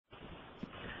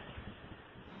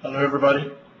Hello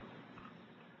everybody.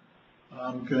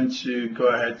 I'm going to go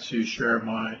ahead to share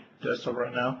my desktop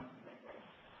right now.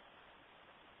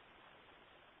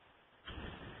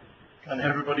 Can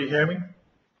everybody hear me?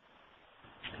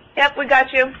 Yep, we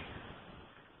got you.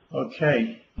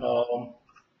 Okay.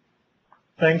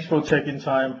 Thanks for taking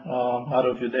time out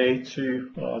of your day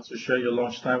to share your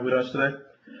lunchtime with us today.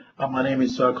 My name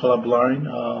is Kola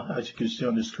Bolarin. As you can see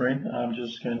on the screen, I'm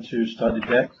just going to start the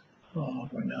deck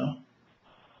right now.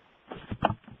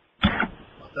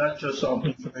 That's just some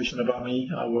information about me.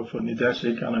 I work for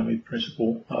Neudesic and I'm a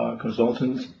principal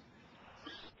consultant.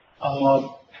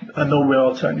 I know we're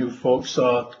all technical folks.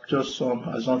 Just some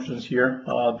assumptions here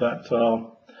that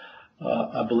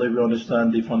I believe we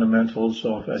understand the fundamentals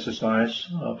of exercise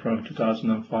from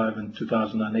 2005 and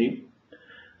 2008.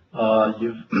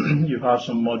 You've had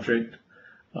some moderate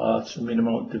to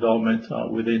minimal development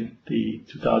within the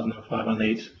 2005 and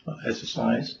 8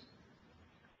 exercise.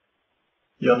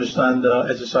 You understand the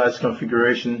exercise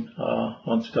configuration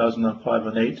on 2005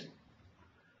 and 8,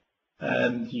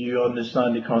 and you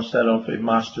understand the concept of a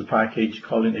master package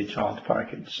calling a child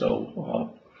package.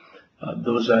 So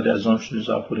those are the assumptions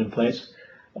I put in place.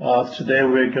 Today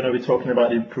we're going to be talking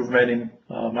about improvement in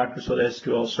Microsoft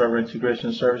SQL Server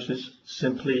Integration Services,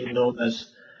 simply known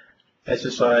as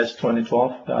exercise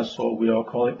 2012. That's what we all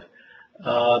call it.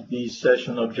 The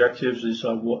session objectives is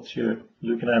what you're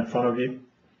looking at in front of you.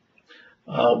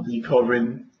 We're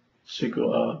covering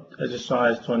SQL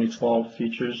exercise 2012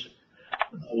 features.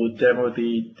 We'll demo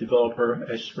the developer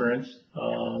experience.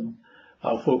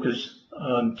 I'll focus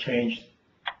on change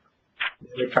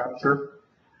data capture.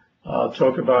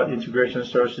 Talk about integration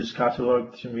services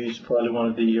catalog. To me, is probably one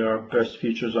of the best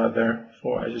features out there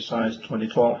for exercise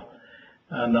 2012.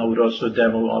 And I would also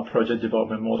demo our project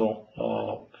development model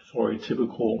for a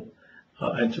typical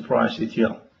enterprise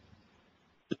ETL.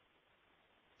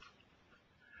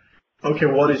 Okay,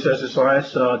 what is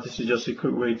exercise? This is just a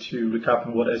quick way to recap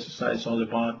on what exercise is all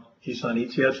about. It's an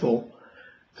ETL tool.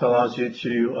 It allows you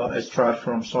to extract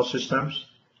from source systems.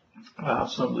 I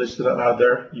have some listed out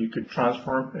there. You could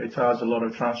transform. It has a lot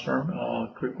of transform.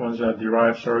 Quick ones are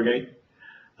derive, surrogate,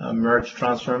 merge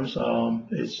transforms.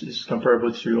 It's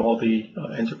comparable to all the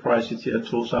enterprise ETL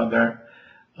tools out there.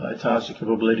 It has the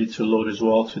capability to load as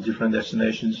well to different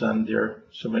destinations, and there are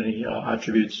so many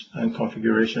attributes and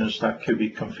configurations that could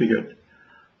be configured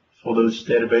for those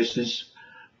databases.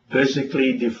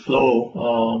 Basically, the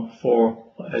flow for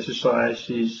exercise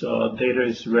is data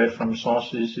is read from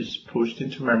sources, is pushed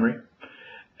into memory,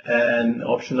 and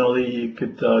optionally you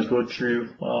could go through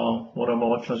one or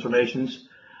more transformations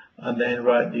and then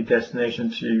write the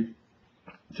destination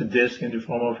to disk in the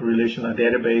form of a relational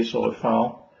database or a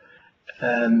file.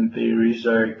 And there is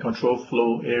a control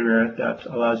flow area that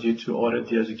allows you to audit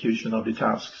the execution of the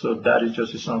task. So that is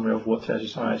just a summary of what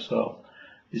exercise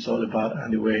is all about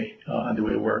and the way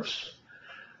it works.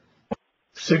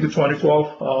 SQL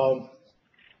 2012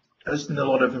 has been a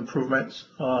lot of improvements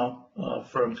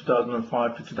from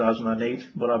 2005 to 2008,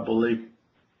 but I believe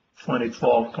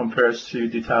 2012 compares to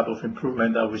the type of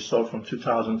improvement that we saw from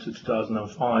 2000 to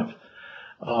 2005.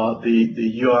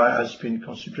 The UI has been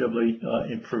considerably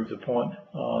improved upon.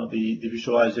 The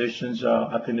visualizations,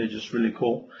 I think they're just really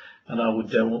cool, and I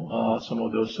would demo some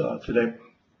of those today.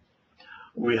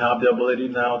 We have the ability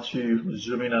now to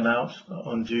zoom in and out,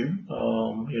 undo.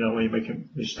 When you make a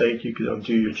mistake, you can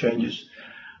undo your changes.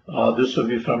 Those of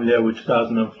you familiar with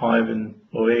 2005 and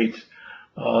 08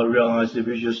 realize the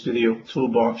Visual Studio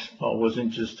toolbox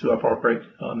wasn't just too appropriate.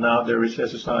 Now there is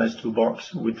exercise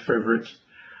toolbox with favorites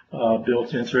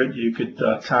built into it. You could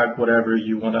tag whatever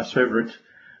you want as favorite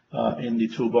in the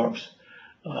toolbox.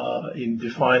 In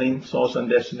defining source and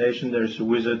destination, there's a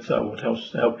wizard that would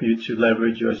help you to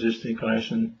leverage your existing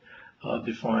connection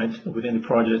defined within the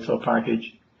project or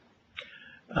package.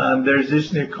 And there's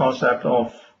this new concept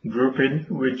of grouping,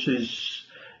 which is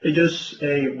just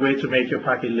a way to make your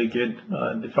package look good.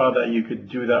 The fact that you could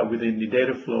do that within the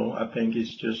data flow, I think,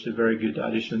 is just a very good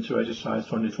addition to exercise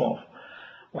 2012.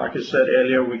 Like I said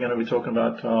earlier, we're going to be talking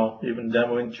about even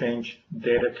demoing change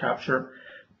data capture.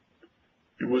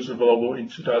 It was available in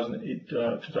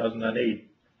 2008.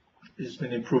 It's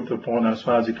been improved upon as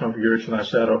far as the configuration I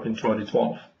set up in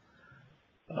 2012.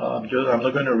 I'm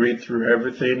not going to read through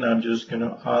everything. I'm just going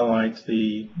to highlight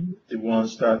the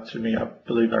ones that to me I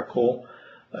believe are cool.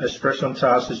 Expression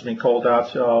task has been called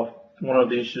out. One of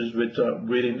the issues with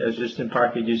reading existing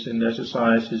packages in the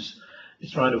exercise is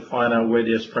trying to find out where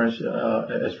the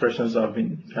expressions have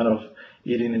been kind of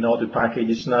hidden in all the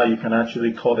packages. Now you can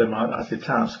actually call them out as a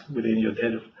task within your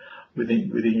data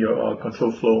within your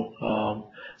control flow.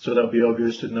 So that'll be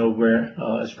obvious to know where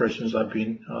expressions are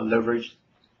being leveraged.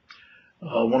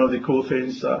 One of the cool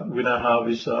things that we now have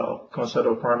is concept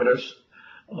of parameters.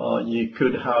 You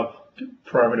could have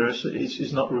parameters.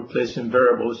 It's not replacing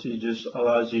variables. It just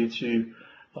allows you to,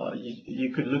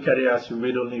 you could look at it as a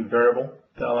read-only variable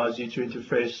that allows you to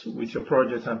interface with your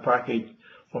project and package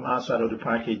from outside of the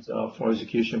package for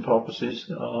execution purposes.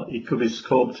 It could be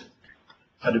scoped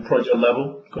at the project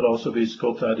level, could also be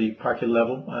scoped at the package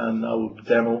level, and I will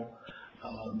demo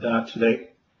that today.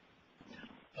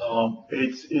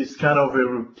 It's kind of a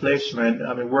replacement.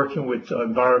 I mean, working with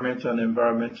environment and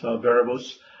environment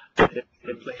variables, a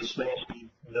replacement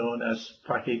known as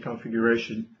package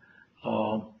configuration.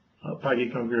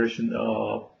 Package configuration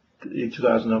in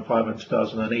 2005 and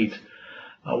 2008.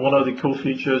 One of the cool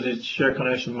features is Share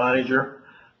Connection Manager.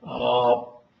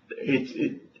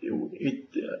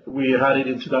 We had it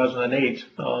in 2008,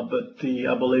 but the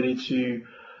ability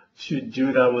to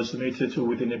do that was limited to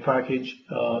within the package.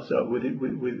 So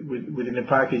within the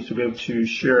package to be able to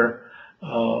share,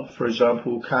 for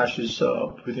example, caches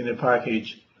within the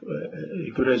package.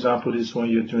 A good example is when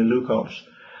you're doing lookups.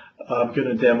 I'm going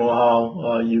to demo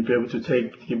how you'll be able to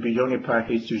take beyond a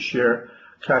package to share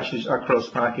caches across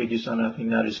packages, and I think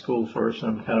that is cool for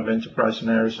some kind of enterprise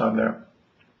scenarios on there.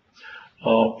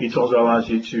 It also allows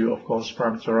you to, of course,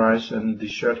 parameterize, and the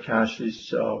shared cache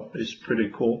is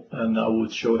pretty cool, and I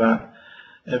would show that.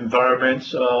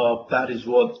 Environments, that is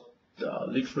what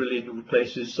literally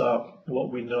replaces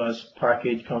what we know as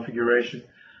package configuration.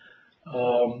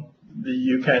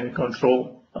 You can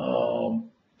control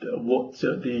what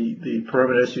the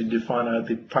parameters you define at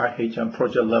the package and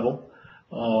project level.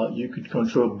 You could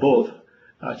control both,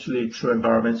 actually, through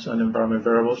environments and environment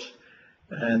variables.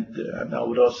 And I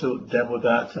would also demo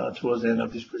that towards the end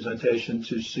of this presentation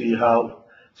to see how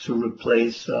to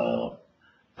replace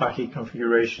package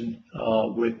configuration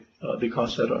with the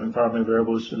concept of environment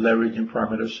variables, leveraging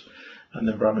parameters and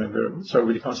environment variables. So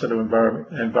with the concept of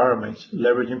environments,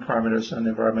 leveraging parameters and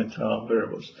environment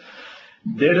variables.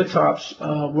 Data types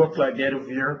work like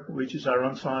DataVir, which is our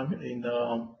runtime in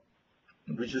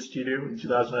Visual Studio in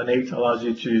 2008, allows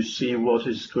you to see what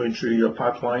is going through your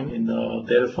pipeline in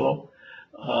data flow.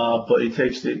 But it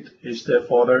takes it a step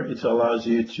further. It allows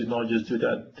you to not just do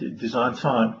that design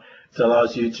time. It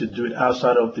allows you to do it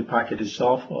outside of the package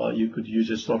itself. You could use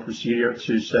a stored procedure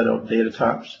to set up data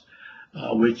types,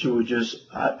 which you would just,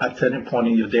 at any point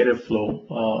in your data flow,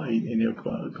 in your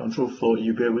control flow,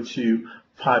 you'll be able to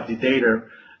pipe the data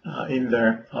in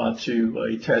there to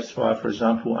a test file, for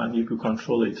example, and you could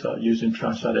control it using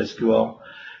translate SQL.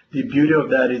 The beauty of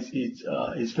that is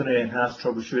it's going to enhance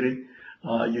troubleshooting.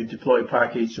 You deploy a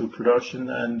package to production,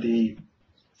 and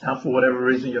for whatever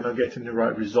reason you're not getting the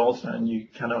right results, and you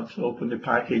cannot open the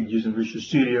package using Visual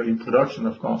Studio in production,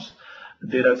 of course.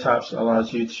 Data types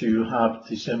allows you to have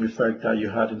the same effect that you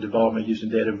had in development using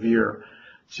DataVir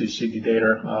to see the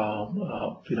data,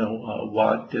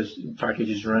 while this package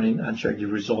is running, and check the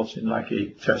results in like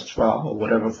a test file or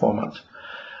whatever format.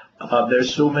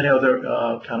 There's so many other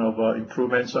kind of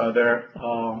improvements out there.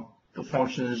 The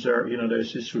functions are,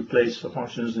 there's just replace the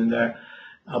functions in there.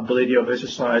 Ability of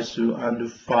exercise to undo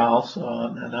files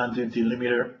and undo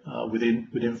delimiter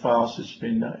within files has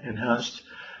been enhanced.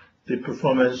 The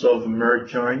performance of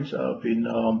merge joins have been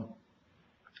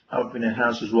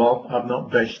enhanced as well. I've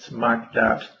not benchmarked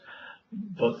that,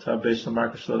 but based on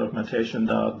Microsoft documentation,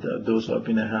 those have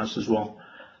been enhanced as well.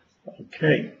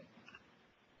 Okay.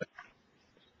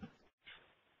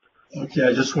 Okay,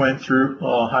 I just went through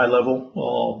high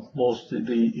level most of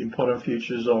the important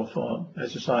features of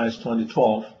exercise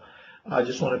 2012. I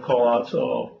just want to call out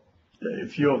a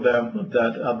few of them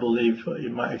that I believe,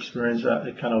 in my experience,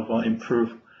 it kind of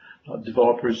improve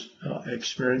developers'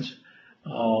 experience.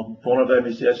 One of them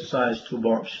is the exercise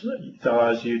toolbox. It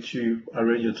allows you to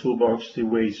arrange your toolbox the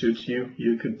way it suits you.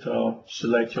 You could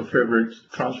select your favorite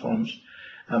transforms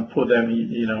and put them,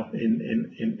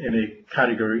 in a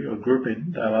category or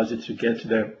grouping that allows you to get to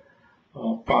them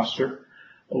faster.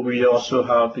 We also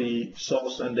have the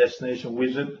source and destination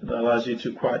wizard that allows you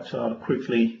to quite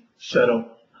quickly set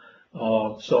up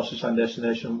sources and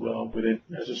destination within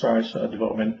exercise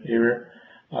development area.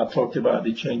 I talked about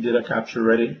the change data capture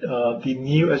already. The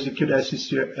new execute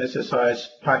exercise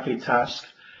package task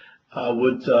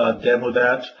would demo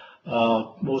that.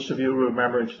 Most of you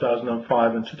remember in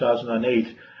 2005 and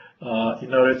 2008,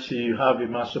 in order to have a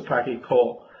master package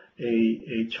call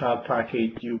a child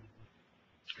package, you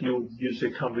use a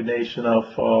combination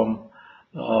of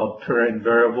parent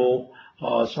variable.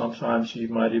 Sometimes you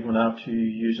might even have to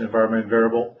use environment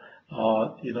variable.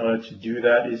 In order to do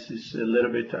that, it's a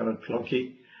little bit kind of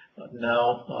clunky.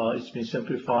 Now it's been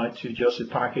simplified to just a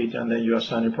package, and then you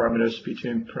assign parameters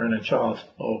between parent and child,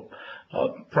 or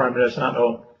parameters and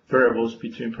or variables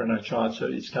between parent and child. So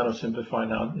it's kind of simplified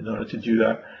now in order to do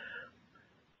that.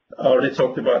 I already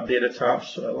talked about data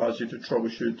types. Allows you to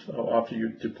troubleshoot after you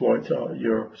deployed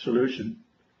your solution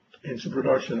into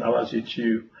production. Allows you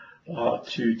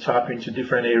to tap into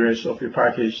different areas of your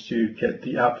package to get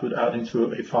the output out into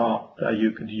a file that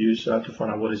you could use to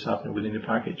find out what is happening within the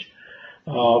package. I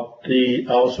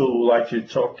also would like to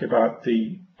talk about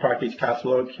the package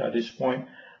catalog at this point.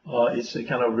 It's a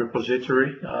kind of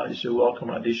repository. It's a welcome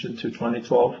addition to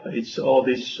 2012. It's all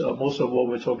this, most of what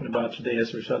we're talking about today,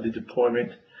 especially the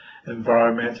deployment,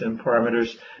 environment, and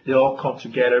parameters, they all come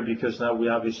together because now we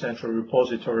have a central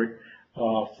repository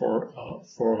for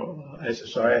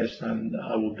SSIS, and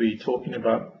I will be talking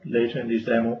about later in this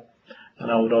demo.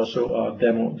 And I would also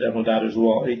demo that as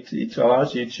well. It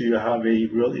allows you to have a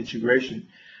real integration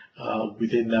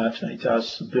within that. It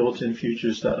has built-in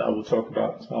features that I will talk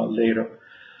about later.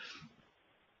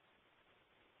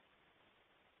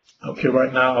 Okay,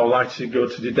 right now I would like to go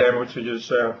to the demo to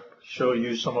just show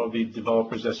you some of the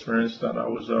developer's experience that I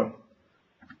was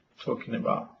talking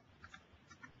about.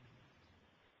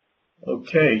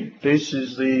 Okay, this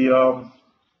is the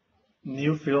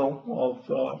new field of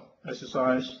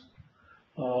SSIS.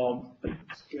 To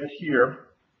get here,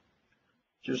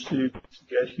 just to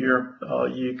get here,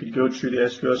 you could go through the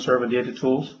SQL Server data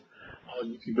tools.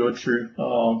 You could go through.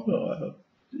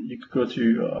 You could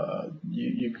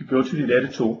go to the data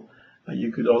tool.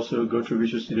 You could also go to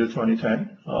Visual Studio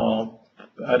 2010.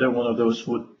 Either one of those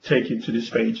would take you to this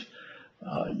page.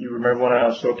 You remember when I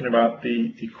was talking about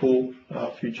the cool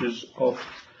features of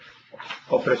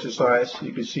SSIS.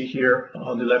 You can see here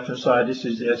on the left hand side, this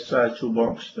is the SSIS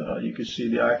toolbox. You can see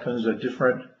the icons are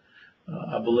different.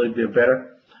 I believe they're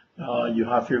better. You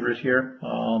have favorite here.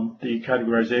 The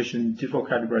categorization, default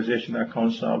categorization that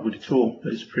comes with the tool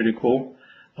is pretty cool.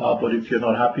 But if you're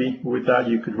not happy with that,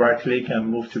 you could right click and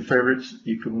move to favorites.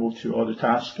 You could move to other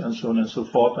tasks and so on and so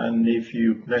forth. And if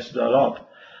you mess that up,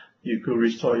 you could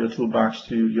restore your toolbox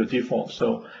to your default.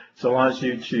 So it allows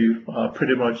you to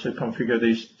pretty much configure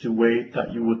this the way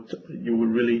that you would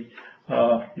really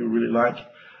like.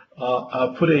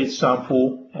 I'll put a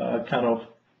sample kind of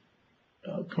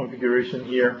configuration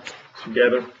here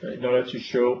together in order to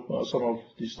show some of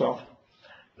the stuff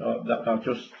that I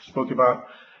just spoke about.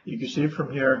 You can see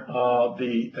from here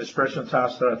the expression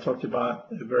task that I talked about.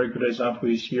 A very good example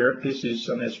is here. This is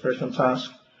an expression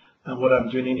task. And what I'm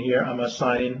doing in here, I'm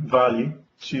assigning value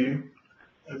to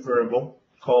a variable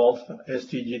called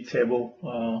stg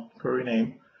table query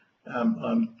name.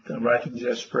 I'm writing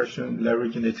the expression,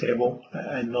 leveraging the table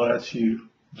in order to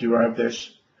derive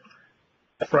this.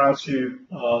 Prior to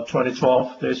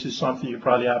 2012, this is something you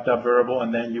probably have that variable,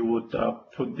 and then you would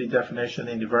put the definition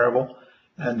in the variable,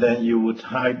 and then you would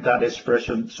hide that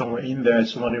expression somewhere in there.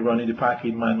 Somebody running the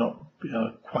package might not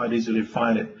quite easily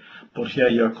find it. But here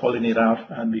you're calling it out,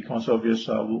 and becomes obvious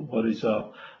what is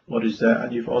there.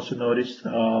 And you've also noticed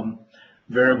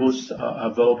variables are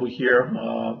available here.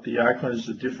 The icons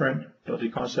are different, but the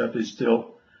concept is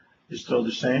still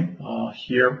the same.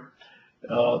 Here,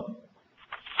 the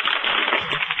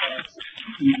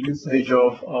usage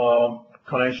of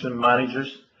connection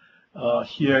managers.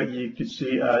 Here you could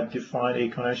see define a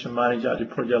connection manager at the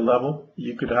project level.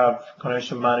 You could have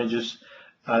connection managers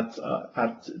at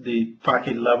the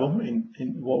package level.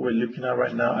 In what we're looking at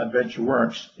right now,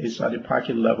 AdventureWorks is at the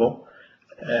package level,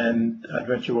 and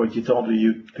AdventureWorks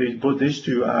GW. Both these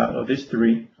two or these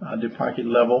three at the package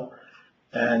level,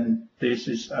 and this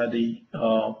is at the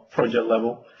project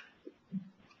level.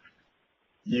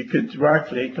 You could right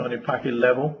click on the package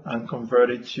level and convert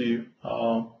it to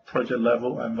project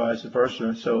level and vice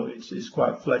versa. So it's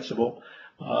quite flexible.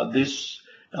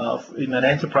 In an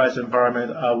enterprise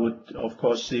environment, I would, of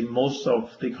course, see most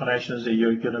of the connections that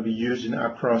you're going to be using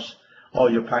across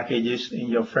all your packages in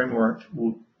your framework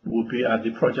would be at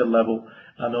the project level,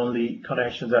 and only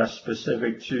connections that are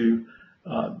specific to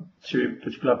a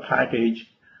particular package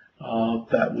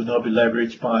that would not be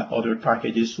leveraged by other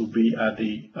packages will be at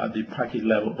the package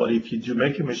level. But if you do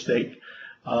make a mistake,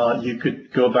 you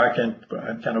could go back and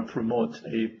kind of promote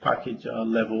a package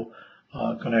level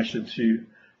connection to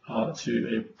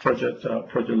a project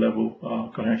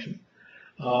level connection.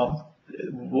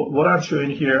 What I'm showing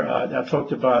here, I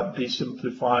talked about the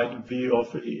simplified view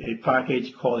of a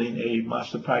package, calling a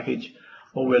master package.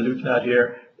 What we're looking at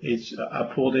here is I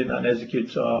pulled in an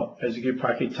execute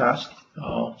package task,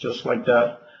 just like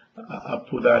that. I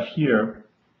put that here.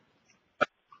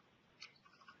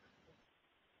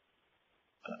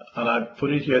 and I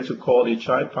put it here to call a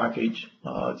child package.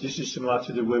 This is similar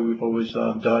to the way we've always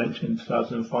done it in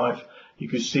 2005. You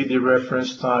can see the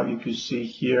reference type. You can see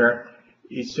here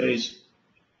it says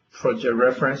project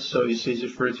reference, so it's easy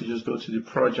for you to just go to the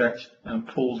project and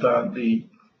pull down the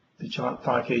child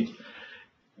package.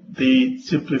 The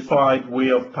simplified way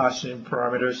of passing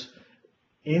parameters.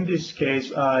 In this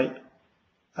case, I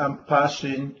am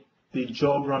passing the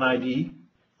job run ID.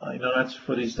 In order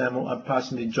for this demo, I'm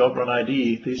passing the job run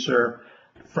ID. These are,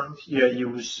 from here you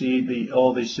will see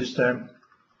all the system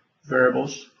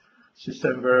variables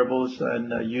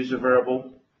and user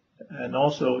variable. And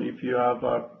also, if you have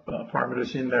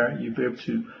parameters in there, you'll be able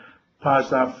to pass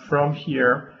that from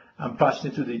here and pass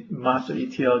it to the master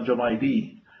ETL job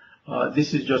ID.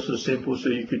 This is just so simple, so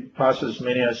you could pass as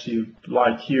many as you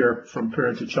like here from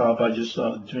parent to child by just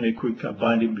doing a quick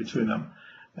binding between them.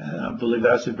 And I believe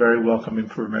that's a very welcome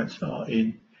improvement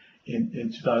in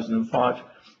 2005.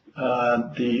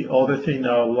 The other thing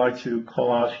I would like to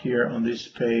call out here on this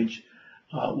page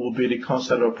will be the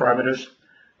concept of parameters.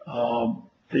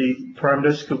 The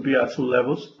parameters could be at two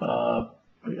levels,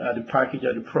 at the package,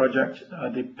 at the project.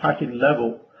 At the package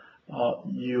level,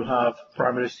 you have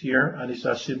parameters here, and it's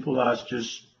as simple as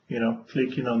just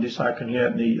clicking on this icon here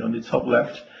on the top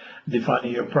left,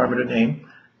 defining your parameter name,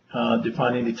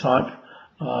 defining the type,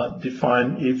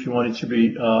 define if you want it to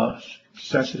be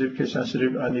sensitive, case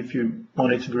sensitive, and if you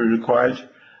want it to be required,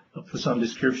 for some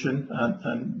description,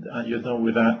 and you're done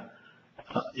with that.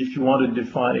 If you want to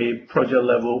define a project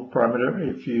level parameter,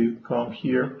 if you come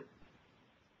here,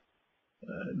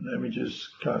 let me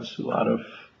just cancel out of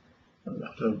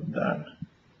that.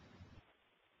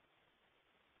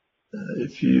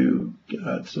 If you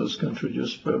add source control,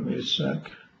 just spare me a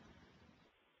sec.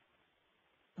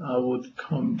 I would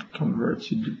convert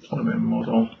to deployment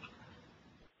model.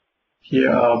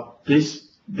 Here, this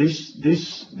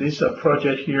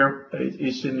project here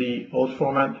is in the old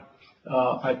format.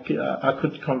 I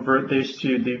could convert this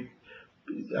to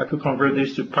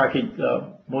package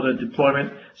model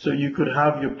deployment. So you could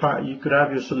have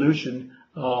your solution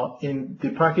in the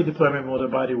package deployment model.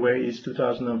 By the way, is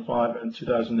 2005 and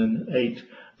 2008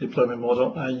 deployment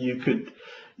model, and you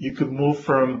could move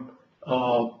from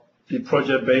the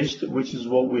project-based, which is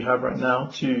what we have right now,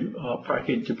 to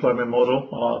package deployment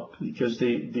model, because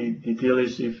the deal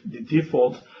is if the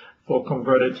default for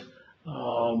converted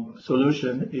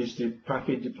solution is the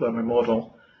package deployment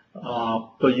model,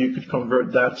 but you could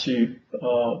convert that to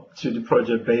the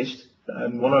project-based.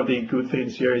 And one of the good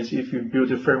things here is if you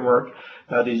build a framework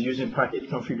that is using package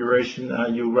configuration,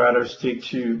 you rather stick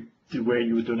to the way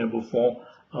you were doing it before.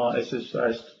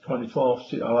 SSIS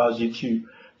 2012 allows you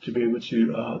to be able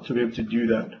to do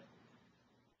that.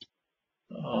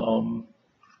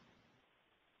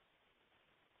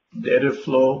 Data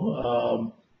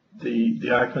flow,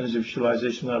 the icons of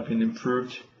visualization have been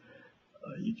improved.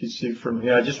 You can see from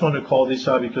here. I just want to call this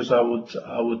out because I would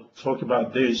talk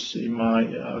about this in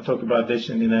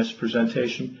the next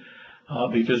presentation,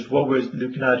 because what we're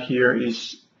looking at here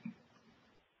is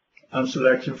I'm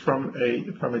selecting from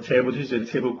a table. This is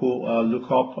a table called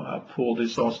lookup. I pull the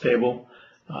source table.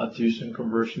 Do some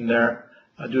conversion there.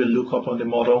 I do a lookup on the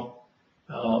model.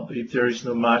 If there is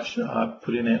no match, I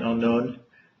put in an unknown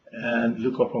and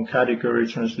lookup on category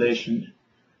translation.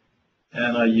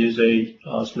 And I use a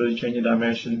slowly changing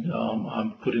dimension.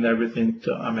 I'm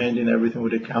ending everything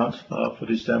with a count for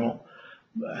this demo.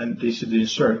 And this is the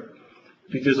insert.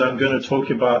 Because I'm going to talk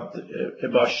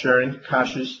about sharing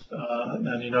caches,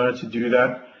 and in order to do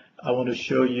that, I want to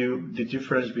show you the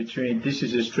difference between, this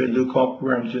is a straight lookup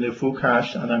where I'm doing a full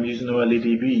cache and I'm using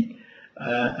OLEDB.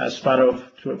 As part of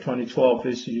 2012,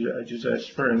 this user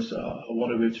experience, I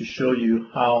want to be able to show you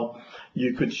how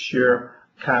you could share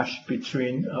cache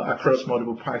between across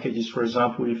multiple packages. For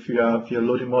example, if you're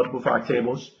loading multiple fact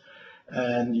tables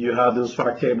and you have those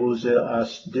fact tables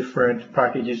as different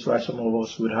packages like some of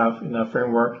us would have in our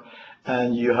framework,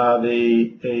 and you have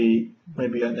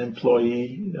maybe an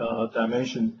employee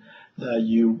dimension that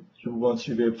you want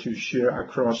to be able to share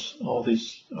across all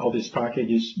these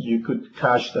packages, you could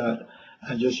cache that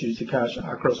and just use the cache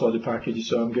across all the packages.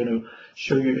 So I'm going to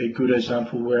show you a good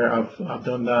example where I've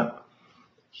done that.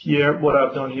 Here, what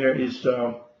I've done here is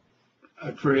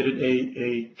I created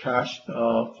a cache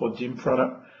for DIM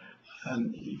product,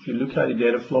 and if you look at the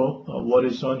data flow, what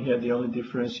is on here, the only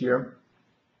difference here,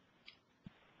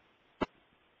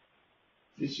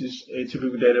 this is a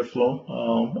typical data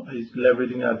flow. It's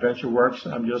leveraging AdventureWorks.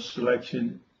 I'm just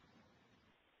selecting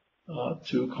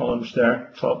 2 columns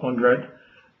there, top 100.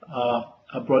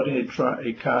 I brought in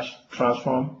a cache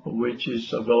transform, which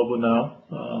is available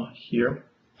now here.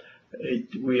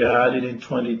 We had it in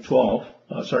 2012,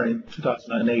 sorry, in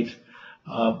 2008.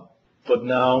 But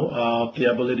now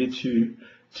the ability to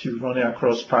run it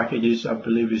across packages, I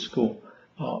believe, is cool.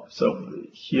 So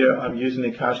here I'm using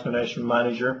the cache connection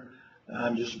manager.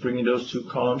 I'm just bringing those two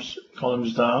columns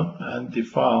down, and the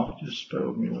file. Just bear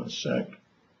with me one sec.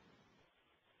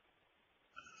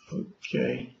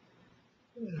 Okay.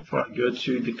 If I go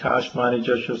to the cache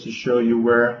manager, just to show you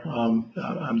where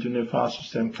I'm doing a file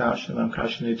system cache, and I'm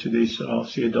caching it to this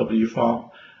CAW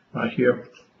file right here.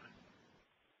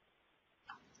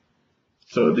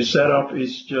 So the setup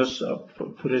is just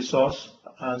put a source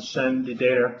and send the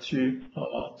data to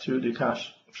the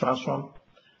cache transform.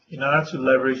 In order to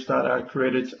leverage that, I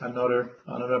created another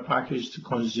package to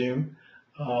consume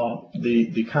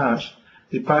the cache.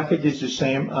 The package is the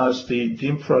same as the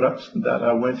DIM product that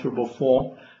I went through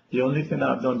before. The only thing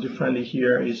I've done differently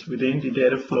here is within the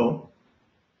data flow,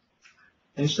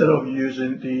 instead of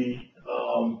using the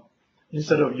old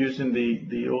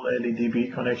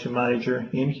LEDB connection manager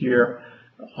in here,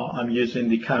 I'm using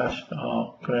the cache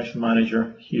connection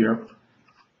manager here.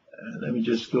 Let me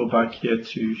just go back here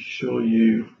to show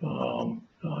you. Hold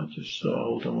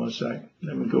on one sec.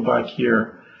 Let me go back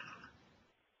here.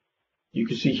 You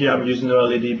can see here I'm using the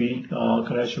LEDB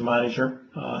connection manager,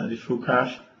 the full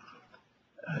cache.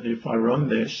 And if I run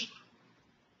this,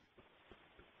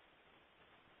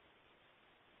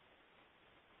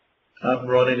 I'm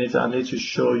running it. I need to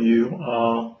show you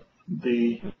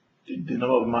the number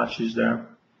of matches there.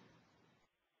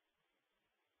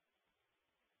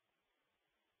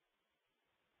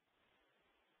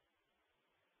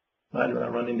 Right,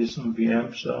 I'm running this on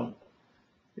VM, so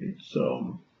it's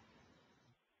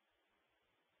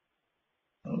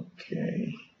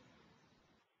okay.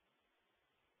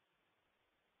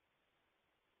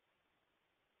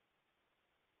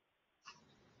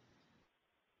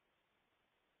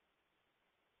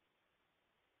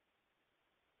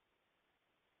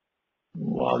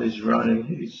 While it's running,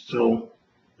 it's still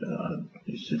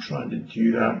trying to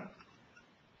do that.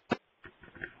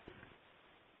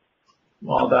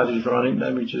 While that is running,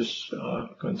 let me just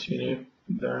continue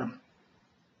there.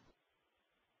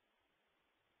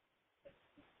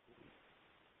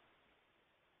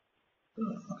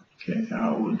 Okay,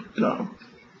 I would.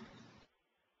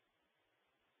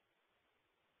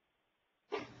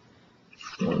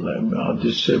 I'll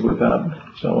disable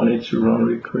that. So I want it to run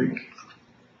real quick.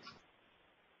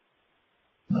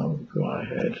 Now we'll go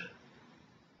ahead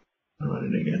and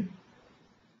run it again.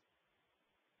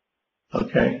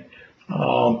 Okay,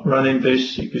 running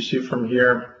this, you can see from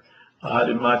here, I had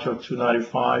a match of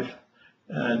 295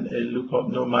 and a lookup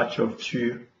no match of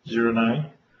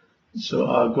 209. So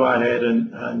I'll go ahead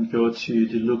and go to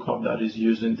the lookup that is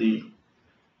using the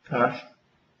cache.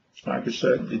 Like I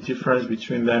said, the difference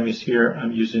between them is here.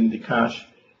 I'm using the cache,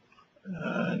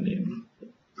 and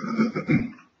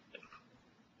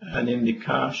in the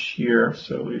cache here.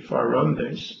 So if I run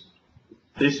this,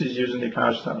 this is using the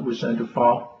cache that we sent to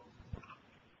file.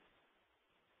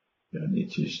 I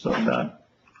need to stop that.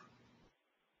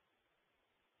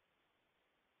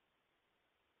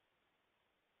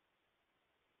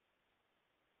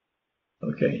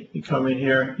 Okay, you come in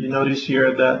here, you notice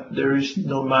here that there is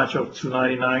no match of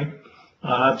 299.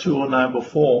 I had 209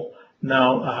 before,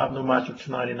 now I have no match of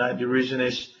 299. The reason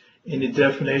is in the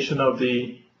definition of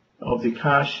the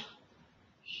cache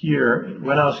here,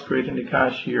 when I was creating the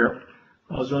cache here,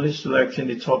 I was only selecting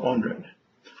the top 100.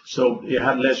 So it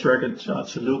had less records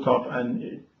to look up,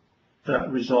 and that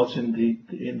results in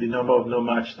the number of no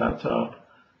match that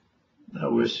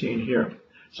we're seeing here.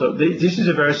 So this is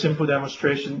a very simple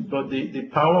demonstration, but the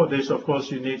power of this, of course,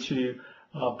 you need to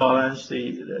balance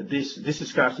this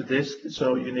is cache to disk,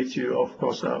 so you need to, of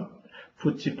course,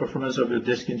 put the performance of your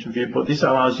disk into view. But this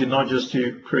allows you not just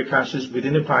to create caches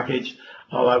within a package,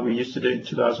 like we used to do in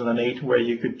 2008, where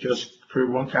you could just create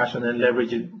one cache and then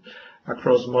leverage it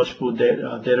across multiple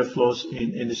data flows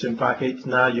in the same package.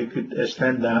 Now you could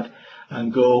extend that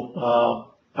and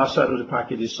go outside of the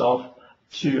package itself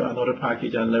to another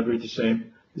package and leverage the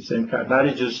same cache. That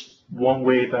is just one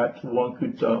way that one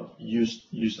could use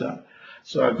that.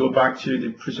 So I'll go back to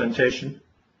the presentation.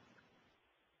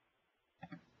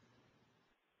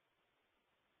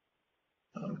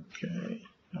 Okay,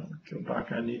 I'll go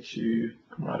back. I need to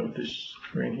come out of this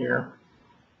screen here.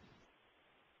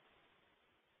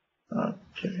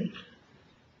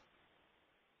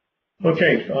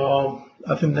 Okay,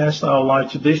 I think next I'll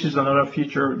like to, this is another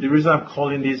feature. The reason I'm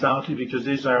calling these out is because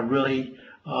these are really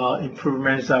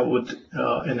improvements that would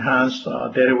enhance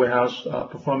data warehouse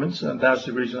performance, and that's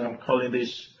the reason I'm calling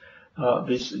these out.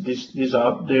 There's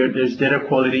data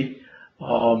quality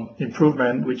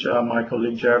improvement, which my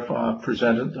colleague Jeff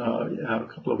presented a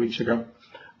couple of weeks ago.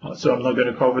 So I'm not going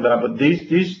to cover that, but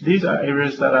these are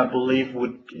areas that I believe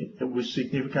would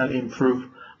significantly improve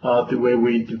the way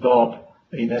we develop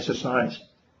in SSIs.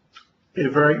 A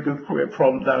very good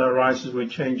problem that arises with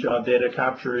change data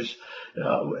capture is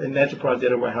in enterprise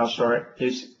data warehouse.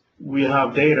 Is we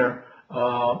have data,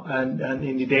 and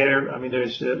in the data, I mean,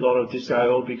 there's a lot of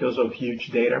disguise because of huge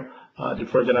data. The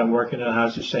project I'm working on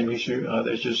has the same issue.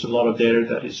 There's just a lot of data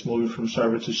that is moving from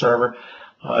server to server.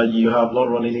 You have lot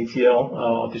running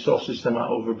ETL. The source system are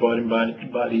overburdened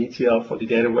by the ETL for the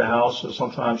data warehouse, so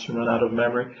sometimes you run out of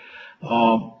memory.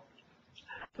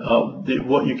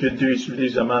 What you could do is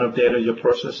reduce the amount of data you're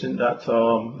processing. That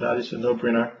is a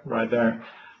no-brainer right there.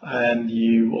 And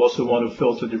you also want to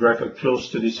filter the record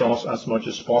close to the source as much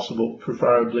as possible,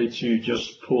 preferably to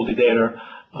just pull the data,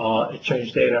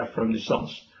 change data from the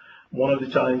source. One of the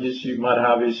challenges you might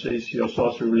have is your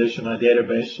source relational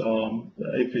database.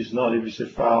 If it's a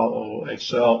file or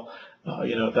Excel,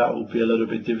 that will be a little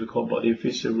bit difficult. But if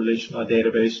it's a relational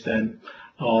database, then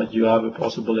you have a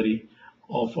possibility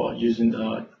of using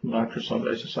Microsoft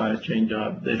SSI change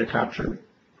data capture.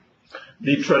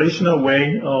 The traditional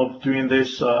way of doing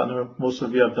this, I know most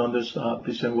of you have done this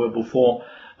the same way before,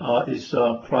 is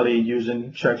probably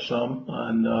using checksum,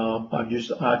 and I've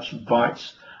used arch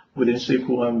bytes within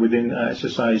SQL and within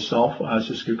SSI itself as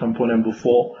a script component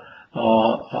before.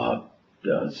 SQL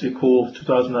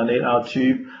 2008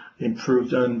 R2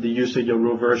 improved on the usage of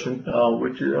row version,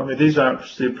 which, I mean, these are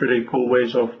still pretty cool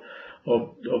ways of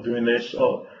doing this.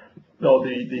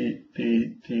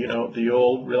 The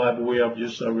old reliable way of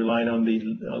just relying on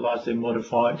the last day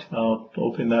modified,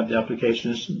 hoping that the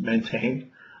applications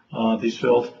maintain this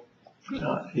field.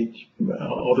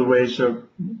 Other ways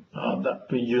that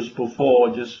we used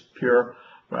before, just pure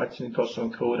writing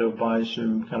custom code or buying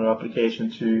some kind of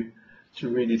application to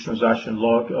read the transaction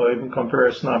log or even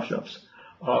compare snapshots.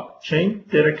 Chain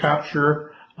data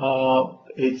capture,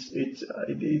 it's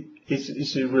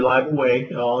a reliable way.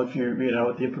 If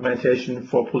the implementation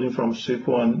for pulling from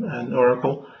SQL and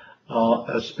Oracle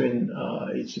it's been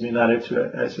added to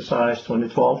SSIS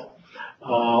 2012,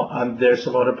 and there's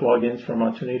a lot of plugins from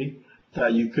Opportunity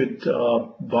that you could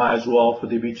buy as well for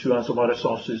DB2 and some other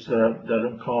sources that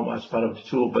don't come as part of the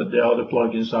tool, but there are other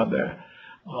plugins out there.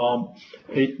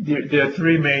 There are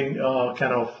three main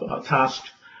kind of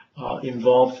tasks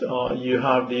involved. You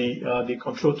have the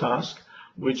control task,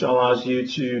 which allows you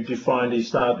to define the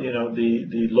start,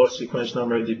 the loss sequence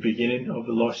number at the beginning of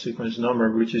the loss sequence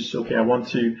number, which is, okay, I want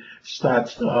to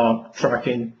start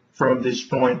tracking from this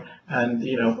point and,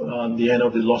 on the end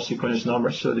of the loss sequence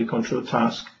number. So the control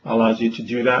task allows you to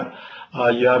do that.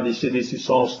 You have the CDC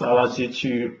source that allows you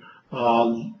to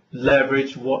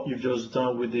leverage what you've just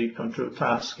done with the control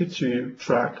task to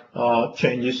track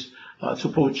changes, to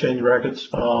pull change records,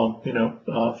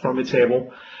 from a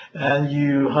table. And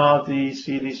you have the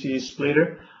CDC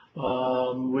splitter,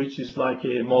 which is like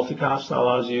a multicast that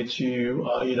allows you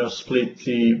to, split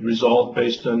the result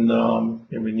based on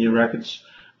new records,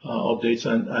 updates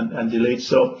and deletes.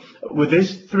 So with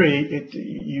these three,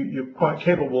 you're quite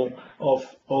capable of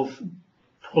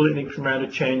pulling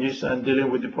incremental changes and dealing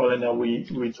with the problem that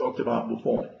we talked about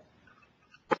before.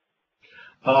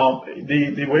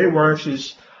 The way it works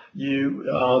is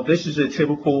this is a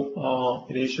typical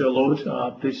initial load.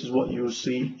 This is what you will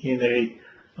see in a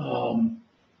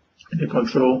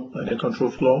control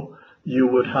flow. You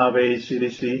would have a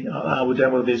CDC. I will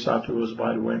demo this afterwards,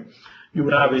 by the way. You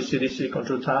would have a CDC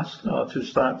control task to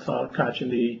start catching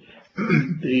the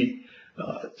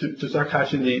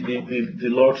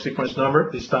log sequence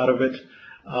number, the start of it.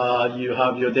 You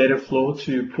have your data flow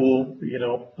to pull,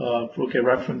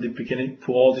 right from the beginning,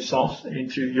 pull all the source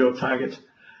into your target.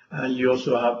 And you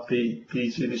also have the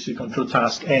CDC control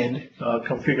task end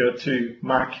configured to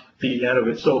mark the end of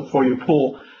it. So for your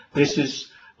pull, this is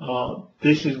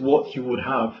what you would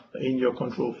have in your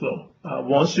control flow.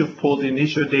 Once you've pulled the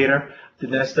initial data, the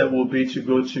next step will be to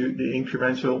go to the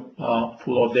incremental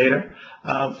pool of data.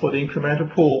 For the incremental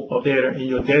pool of data in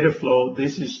your data flow,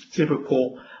 this is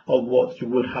typical of what you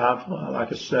would have.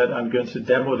 Like I said, I'm going to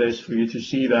demo this for you to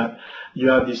see that you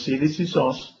have the CDC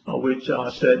source, which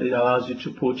I said it allows you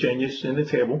to pull changes in the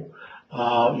table.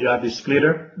 You have the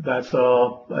splitter that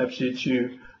helps you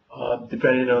to,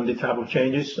 depending on the type of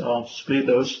changes, split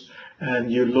those,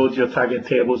 and you load your target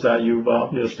tables that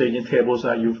your staging tables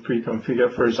that you've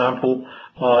pre-configured. For example,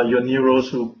 your new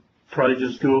rows will probably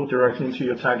just go directly into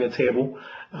your target table.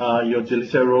 Your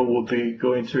deleted row will be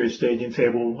going to a staging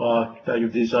table that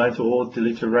you've designed to hold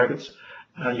deleted records,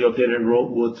 and your data row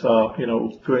would,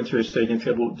 go into a staging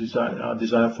table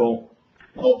designed for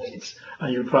updates,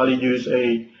 and you probably use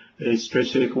a straight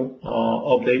SQL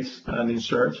updates and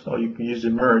insert, or you can use a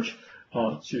merge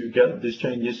to get these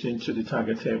changes into the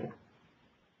target table.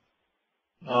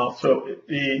 So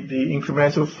the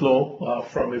incremental flow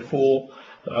from a full,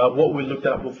 what we looked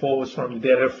at before was from the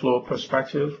data flow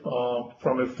perspective.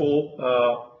 From a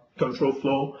full control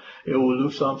flow, it will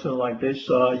look something like this.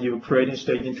 You're creating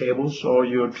staging tables, or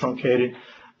you're truncating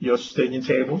your staging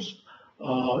tables.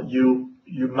 You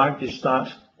mark the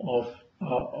start of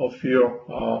your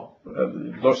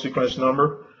log sequence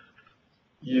number.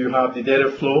 You have the data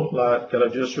flow that I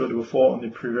just showed you before on the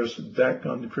previous deck,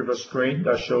 on the previous screen,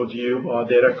 that showed you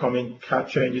data coming, cat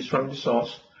changes from the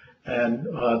source, and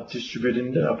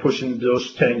distributing, pushing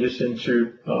those changes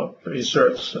into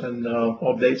inserts and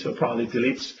updates, or probably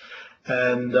deletes.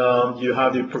 And you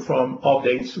have the perform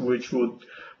updates, which would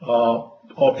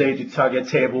update the target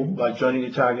table by joining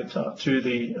the target to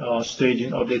the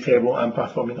staging update table and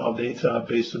performing updates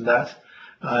based on that.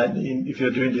 And if you're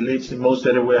doing deletes in most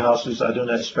data warehouses, I don't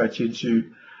expect you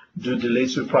to do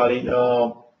deletes. You probably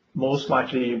most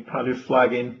likely probably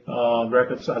flagging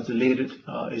records as deleted,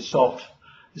 a soft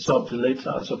delete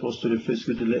as opposed to the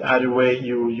physical delete. Either way,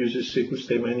 you will use a SQL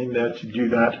statement in there to do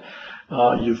that.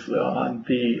 At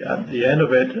the end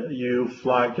of it, you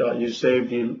flag, you save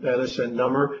the LSN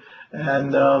number,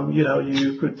 and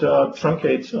you could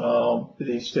truncate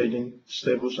the staging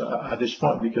tables at this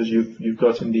point, because you've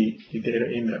gotten the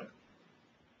data in there.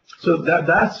 So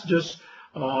that's just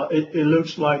it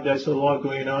looks like there's a lot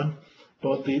going on,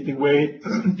 but the way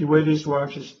this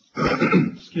works is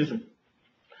excuse me,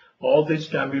 all this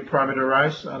can be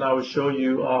parameterized, and I will show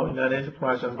you in an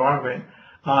enterprise environment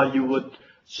how you would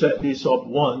set this up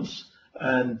once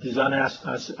and design as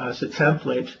a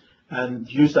template,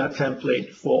 and use that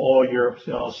template for all your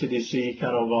CDC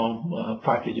kind of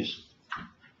packages.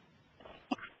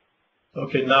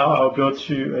 Okay, now I'll go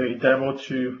to a demo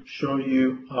to show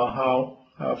you how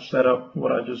I've set up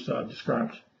what I just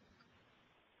described.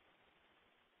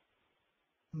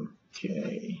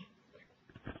 Okay.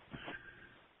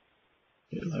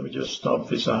 Let me just stop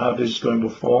this. I have this going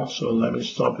before, so let me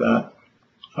stop that.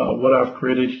 What I've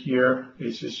created here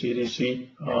is a CDC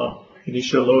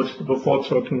initial load. Before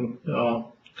talking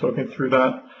through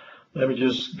that, let me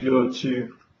just go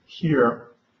to here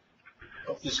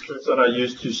of the scripts that I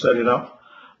used to set it up.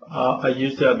 I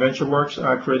used the AdventureWorks.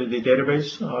 I created a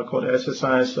database called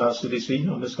SSIS CDC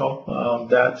on this call.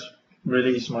 That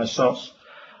really is my source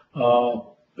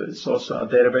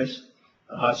database.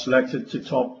 I selected the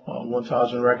top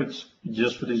 1,000 records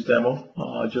just for this demo,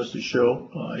 just to show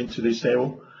into this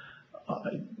table.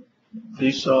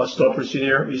 This store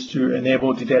procedure is to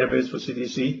enable the database for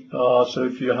CDC. So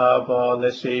if you have,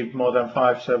 let's say, more than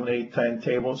 5, 7, 8, 10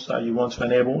 tables that you want to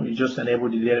enable, you just enable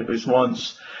the database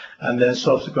once, and then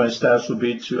subsequent steps will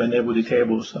be to enable the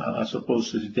tables as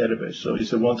opposed to the database. So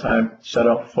it's a one-time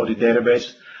setup for the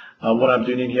database. What I'm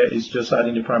doing in here is just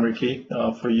adding the primary key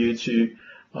for you to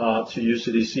use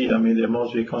CDC. I mean, there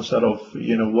must be a concept of,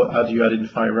 how do you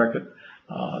identify a record?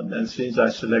 And since I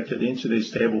selected into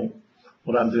this table,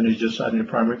 what I'm doing is just adding the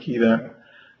primary key there.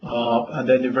 And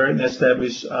then the very next step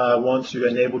is I want to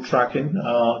enable tracking.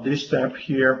 This step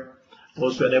here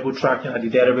was to enable tracking at the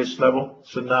database level.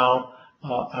 So now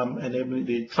I'm enabling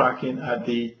the tracking at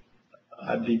the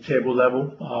table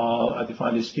level. I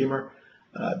define the schema,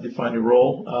 define the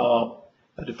role,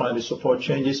 I define the support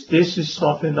changes. This is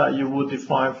something that you would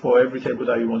define for every table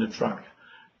that you want to track.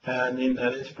 And in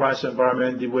an enterprise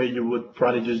environment, the way you would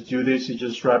probably just do this is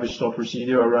just wrap a store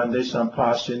procedure around this and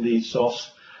pass in the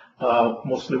source.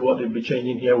 Mostly what will be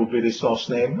changing here will be the source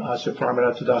name as a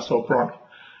parameter to that store proc.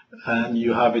 And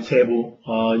you have a table,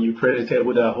 you create a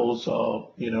table that holds,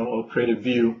 or create a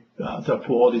view that put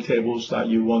all the tables that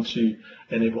you want to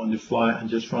enable on the fly, and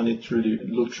just run it through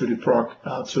look through the proc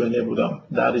to enable them.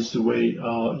 That is the way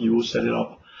you will set it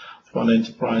up for an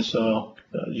enterprise,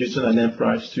 using an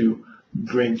enterprise to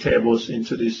bring tables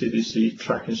into the CDC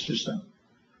tracking system.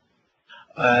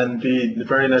 And the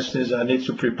very next thing is I need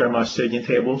to prepare my staging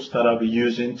tables that I'll be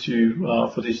using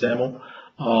for this demo.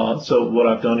 So what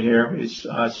I've done here is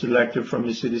I selected from the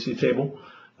CDC table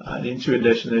into a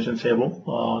destination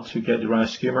table to get the right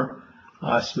schema.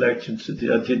 I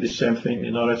did the same thing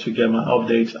in order to get my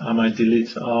update and my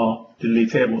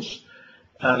delete tables.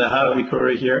 And I have a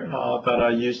query here that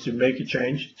I used to make a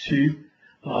change to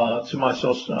my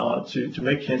source, to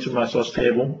make change to my source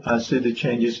table and see the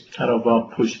changes kind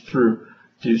of pushed through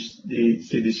to the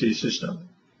CDC system.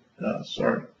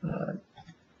 Sorry,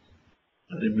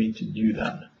 I didn't mean to do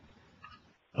that.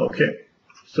 Okay,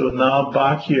 so now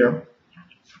back here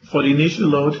for the initial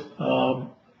load,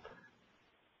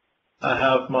 I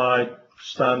have my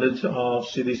standard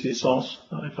CDC source.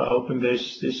 If I open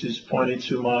this, this is pointing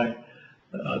to my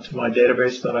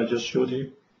database that I just showed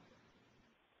you.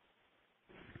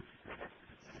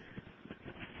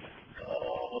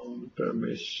 Bear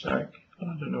me a sec.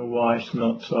 I don't know why it's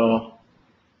not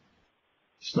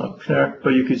clear,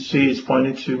 but you can see it's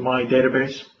pointing to my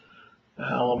database.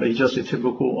 It's just a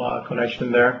typical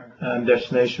connection there, and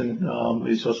destination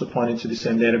is also pointing to the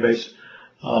same database.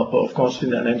 But of course,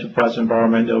 in an enterprise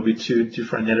environment, there will be two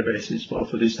different databases. But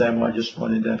for this demo, I just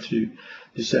pointed that to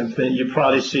the same thing. You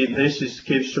probably see this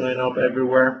keeps showing up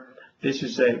everywhere. This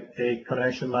is a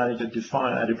connection manager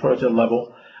defined at the project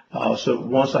level. So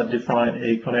once I define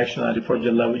a connection at the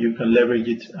project level, you can leverage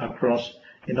it across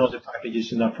in all the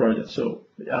packages in that project. So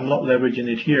I'm not leveraging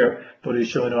it here, but it's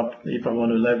showing up. If I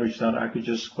want to leverage that, I could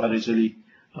just quite easily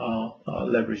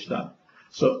leverage that.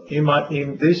 So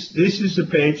this is the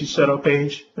page, the setup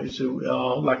page. So,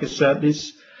 like I said,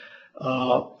 these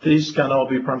can all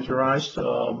be parameterized.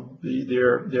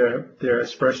 There are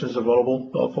expressions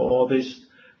available for all this.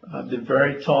 At the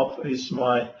very top is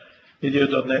my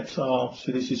video.net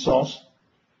CDC source.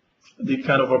 The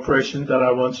kind of operation that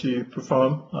I want to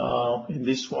perform in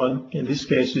this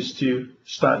case, is to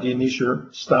start the initial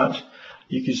start.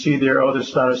 You can see there are other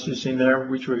statuses in there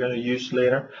which we're going to use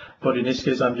later, but in this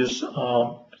case, I'm just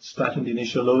starting the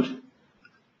initial load.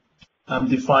 I'm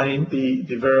defining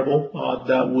the variable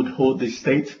that would hold the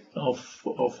state of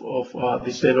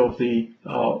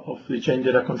the change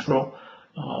data control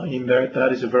in there.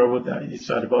 That is a variable that is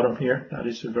at the bottom here. That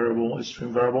is a variable, a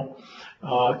string variable.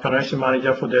 Connection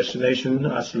manager for destination.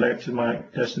 I selected my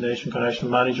destination connection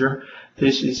manager.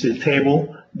 This is a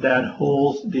table that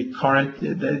holds the current,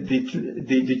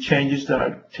 the changes that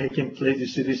are taking place. The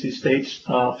CDC states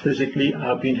physically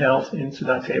are being held into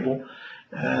that table,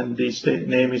 and the state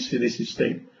name is CDC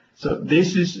state. So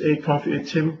this is a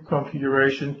table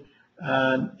configuration,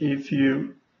 and if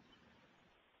you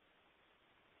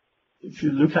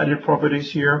look at your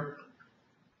properties here,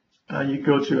 and you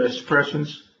go to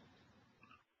expressions,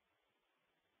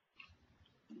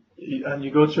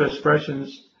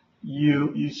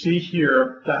 you see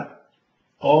here that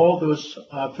all those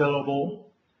are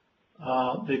available.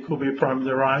 They could be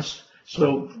parameterized.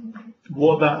 So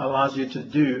what that allows you to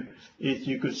do is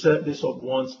you could set this up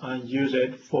once and use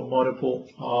it for multiple.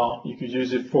 You could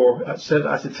use it for set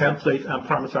as a template and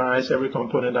parameterize every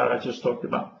component that I just talked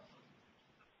about.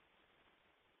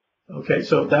 Okay,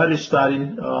 so that is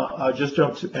starting. I'll just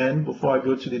jump to end before I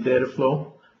go to the data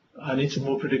flow. I need to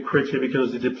move pretty quickly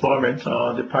because the deployment,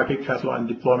 the packet catalog and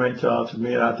deployment to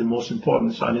me are the most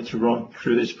important. So I need to run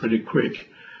through this pretty quick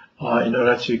in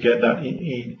order to get that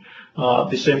in.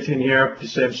 The same thing here, the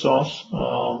same source.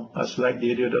 I select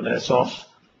the audio.net source.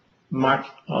 Mark,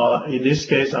 in this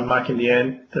case, I'm marking the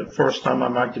end. The first time I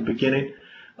mark the beginning.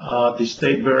 The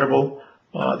state variable,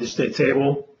 the state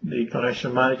table, the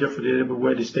connection manager for the table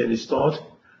where the state is stored,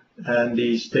 and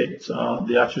the state,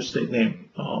 the actual state name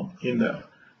in there.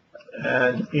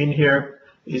 And in here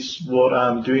is what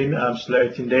I'm doing. I'm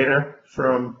selecting data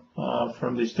from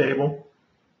this table,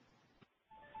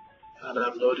 and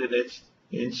I'm loading it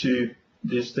into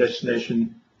this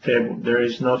destination table. There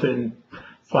is nothing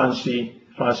fancy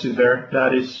there.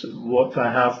 That is what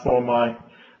I have for my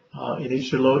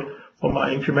initial load. For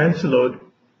my incremental load,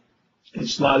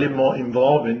 it's slightly more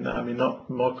involving. I mean, not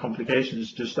more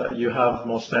complications, just that you have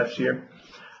more steps here.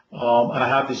 I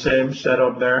have the same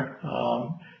setup there.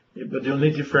 But the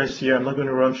only difference here, I'm not going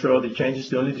to run through all the changes.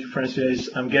 The only difference here is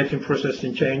I'm getting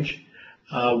processing change,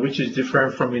 which is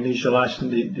different from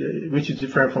initializing which is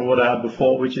different from what I had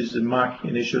before, which is the mark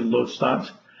initial load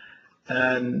start.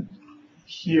 And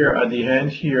here at the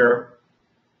end here,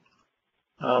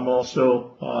 I'm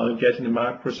also getting the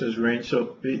mark process range.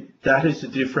 So that is the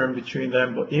difference between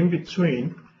them. But in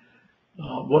between,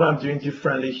 what I'm doing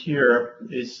differently here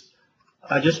is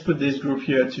I just put this group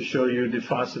here to show you the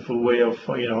fanciful way of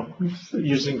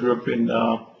using group in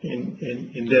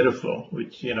data flow,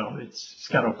 which it's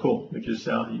kind of cool because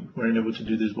you weren't able to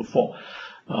do this before.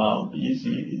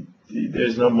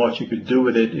 There's not much you could do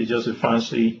with it. It's just a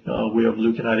fancy way of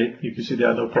looking at it. You can see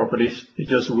there are no properties. It's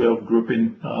just a way of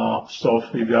grouping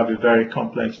stuff. If you have a very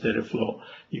complex data flow,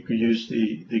 you could use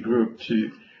the group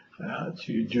to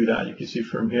do that. You can see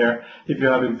from here, if you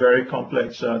have a very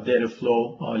complex data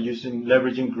flow,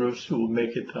 leveraging groups will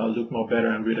make it look more better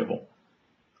and readable.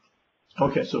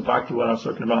 Okay, so back to what I was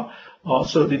talking about.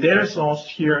 So the data source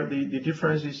here, the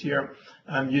difference is here,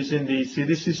 I'm using the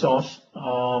CDC source,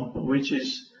 which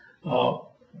is I'm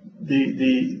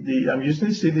using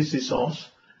the CDC source,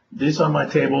 These are my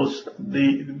tables.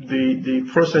 The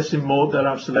processing mode that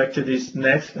I've selected is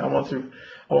next. I don't want to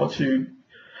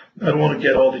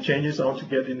get all the changes. I want to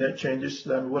get the net changes.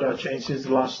 Then what I changed since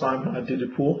the last time I did the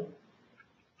pool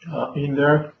in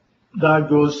there. That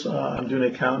goes. I'm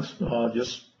doing a count.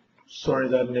 Just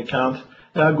storing that in the count.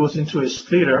 That goes into a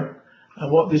splitter. And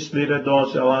what this splitter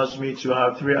does allows me to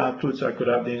have 3 outputs. I could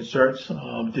have the insert,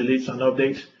 delete, and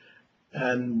update.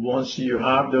 And once you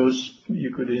have those,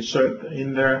 you could insert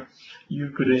in there.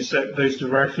 You could insert those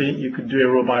directly. You could do a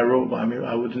row by row. I mean,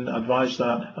 I wouldn't advise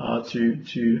that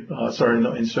sorry,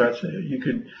 not insert. You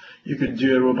could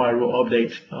do a row by row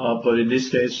update. But in this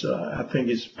case, I think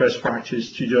it's best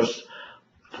practice to just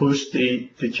push the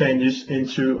changes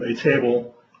into a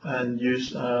table and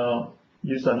use an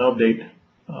update.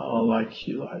 Use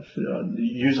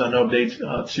an update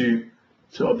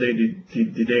to update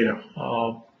the data.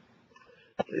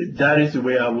 That is the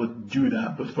way I would do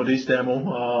that. But for this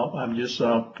demo, I'm just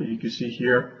you can see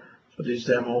here for this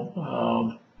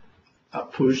demo, I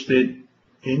pushed it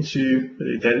into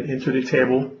the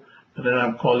table, and then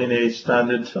I'm calling a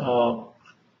standard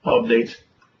update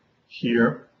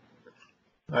here.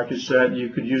 Like I said, you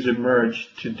could use a merge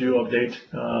to do update,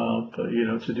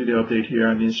 to do the update here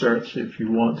and insert if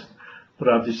you want. But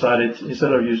I've decided,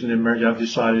 instead of using a merge, I've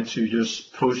decided to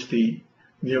just push the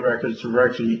new records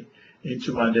directly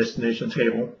into my destination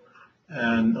table,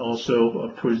 and also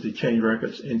push the change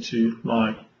records into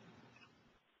my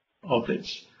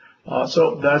updates.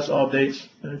 So that's updates.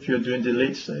 If you're doing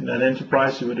deletes in an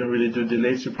enterprise, you wouldn't really do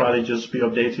deletes. You'd probably just be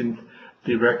updating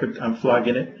the record and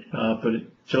flagging it. But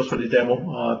just for the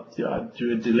demo, I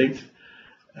do a delete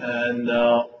and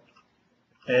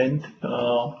end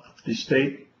the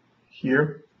state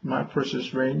here, my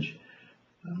process range.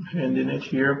 I'm handing it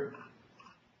here.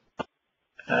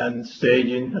 And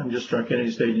staging, I'm just tracking a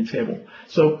staging table.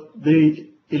 So it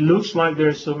looks like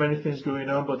there's so many things going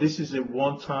on, but this is a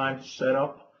one-time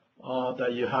setup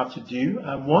that you have to do.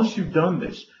 And once you've done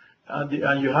this,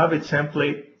 and you have a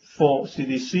template for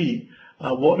CDC,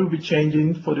 what will be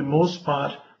changing for the most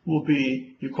part will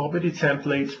be you copy the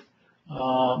template,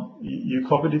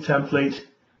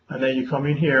 and then you come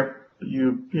in here.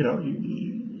 You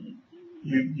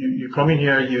come in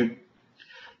here.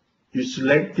 You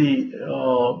select the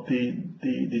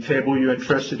table you're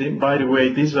interested in. By the way,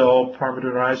 these are all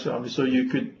parameterized, so you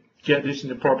could get this in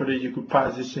the property. You could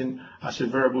pass this in as a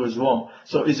variable as well.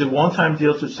 So it's a one-time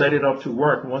deal to set it up to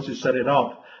work. Once you set it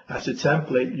up as a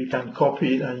template, you can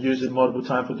copy it and use it multiple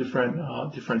times for different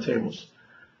tables.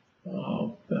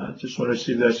 I just want to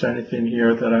see if there's anything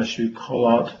here that I should call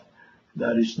out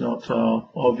that is not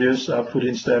obvious. I put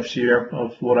in steps here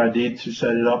of what I did to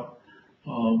set it up.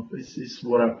 This is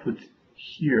what I put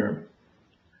here.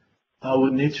 I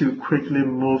would need to quickly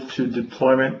move to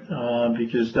deployment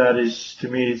because that is, to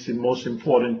me, is the most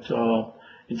important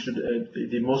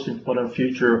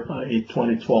feature in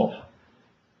 2012.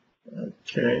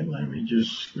 Okay, let me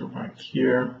just go back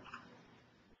here.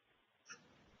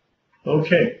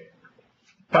 Okay,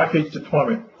 package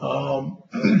deployment.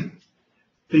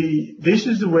 This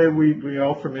is the way we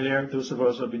are familiar, those of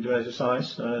us who have been doing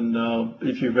exercise, and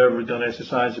if you've ever done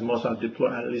exercise, you must have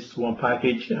deployed at least one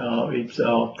package.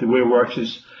 The way it works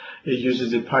is it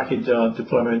uses the package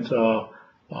deployment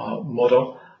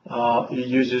model. It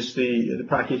uses the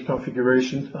package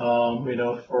configuration,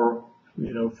 for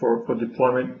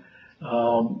deployment.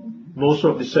 Most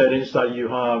of the settings that you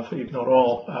have, if not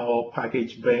all, are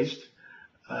package based,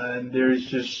 and there's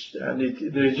just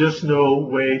no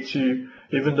way to,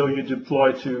 even though you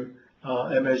deploy to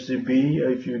MSDB,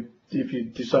 if you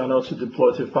decide not to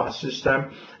deploy to a fast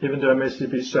system, even though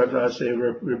MSDB serves as a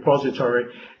repository,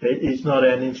 it's not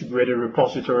an integrated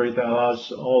repository that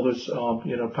allows all those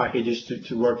packages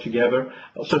to work together.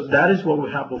 So that is what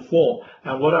we had before,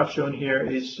 and what I've shown here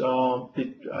is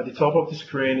at the top of the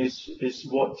screen is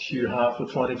what you have for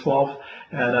 2012,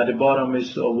 and at the bottom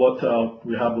is what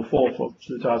we had before for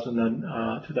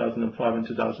 2005 and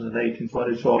 2008. In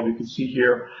 2012, you can see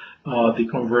here the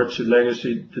convert to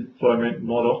legacy deployment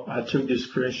model. I took this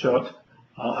screenshot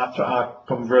after I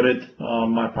converted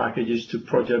my packages to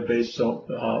project-based. So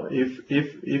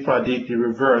if I did the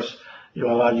reverse, it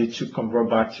will allow you to convert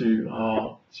back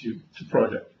to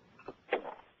project.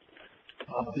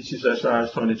 This is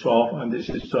SRS 2012, and this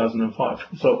is 2005.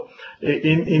 So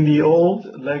in the old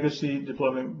legacy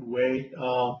deployment way,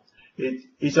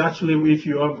 it's actually, if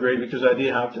you upgrade, because I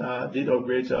did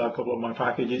upgrade a couple of my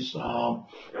packages,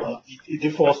 it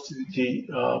defaults to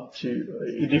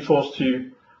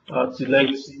the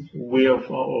legacy way of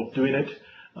doing it.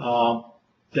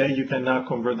 Then you can now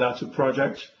convert that to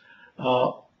project.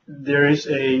 There is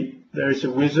a There is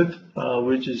a wizard,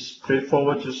 which is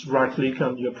straightforward. Just right-click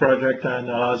on your project and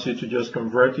allows you to just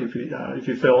convert. If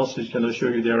it fails, it's going to show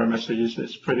you the error messages.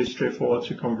 It's pretty straightforward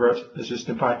to convert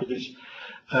existing packages.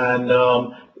 And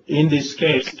in this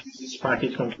case, this is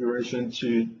package configuration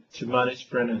to manage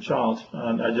parent and child.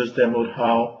 And I just demoed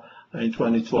how in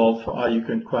 2012 you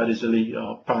can quite easily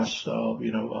pass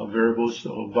variables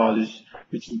or values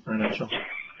between parent and child.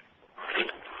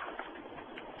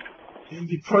 In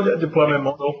the project deployment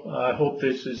model, I hope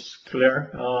this is clear,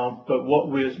 but what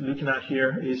we're looking at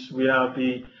here is we have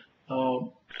the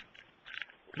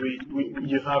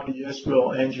you have the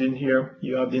SQL engine here,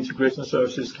 you have the integration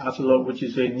services catalog, which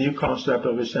is a new concept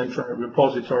of a central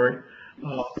repository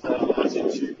that allows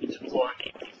you to deploy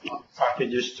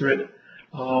packages to it.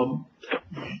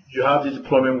 You have the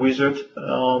deployment wizard,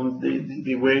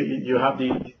 the way you have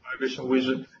the migration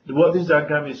wizard. What this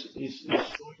diagram is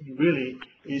showing you really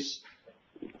is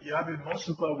you have a more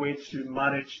simpler way to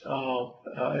manage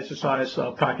exercise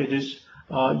packages.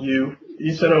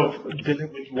 Instead of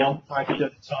dealing with one package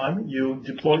at a time, you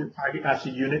deploy your package as a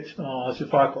unit, as a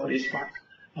file called SPAC.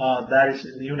 That is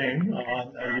a new name,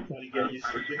 and you probably get used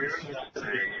to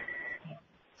it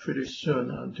pretty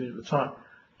soon due to the time.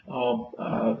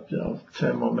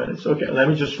 10 more minutes. Okay, let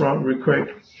me just run real quick.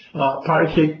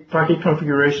 Package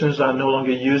configurations are no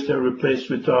longer used. They're replaced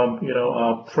with,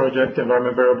 project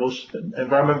environment variables.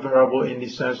 Environment variable in the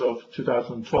sense of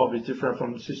 2012 is different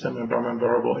from system environment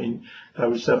variable in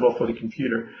reservable for the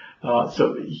computer.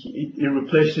 So it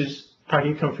replaces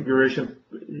package configuration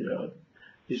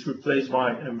is replaced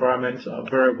by environment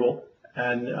variable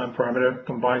and parameter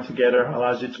combined together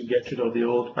allows you to get rid of the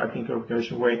old package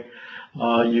configuration way.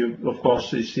 Of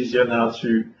course, it's easier now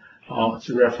to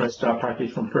reference that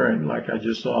package from parent, like I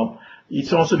just saw.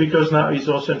 It's also because now it's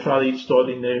all centrally stored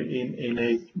in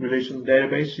a relational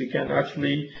database. You can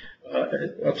actually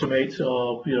automate,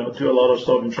 do a lot of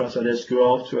stuff in translate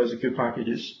SQL to execute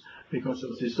packages because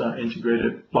of this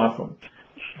integrated platform.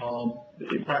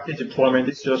 The package deployment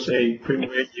is just a quick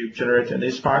way you generate an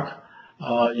SPAC.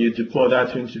 You deploy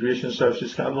that to integration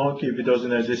services catalog. If it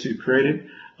doesn't exist, you create it.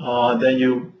 Then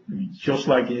you, just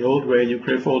like the old way, you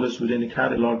create folders within the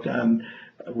catalog and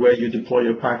where you deploy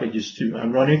your packages to.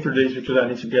 I'm running through this because I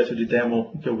need to get to the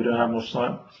demo because we don't have much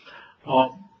time.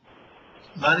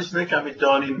 Management can be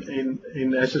done in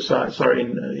SQL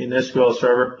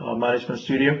Server Management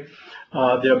Studio.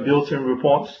 There are built-in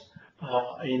reports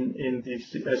in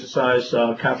this exercise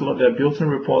catalog. There are built-in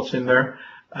reports in there.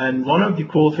 And one of the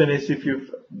cool things is if you've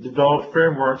developed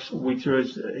frameworks, which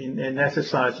was in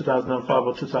exercise 2005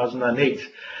 or 2008,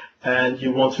 and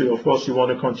you want to, of course, you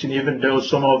want to continue, even though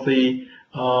some of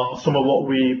what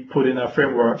we put in our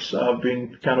frameworks have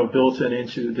been kind of built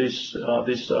into this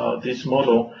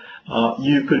model,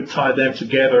 you could tie them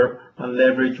together and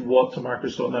leverage what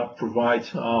Microsoft now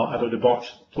provides out of the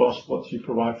box, plus what you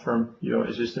provide from your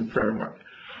existing framework.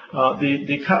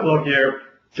 The catalog here,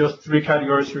 just 3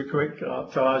 categories real quick,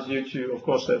 allows you to, of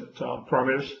course, set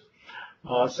parameters,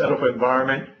 set up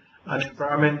environment. An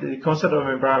environment, the concept of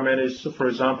environment is, for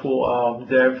example,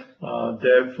 dev,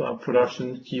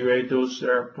 production, QA. Those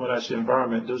are, when I say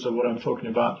environment, those are what I'm talking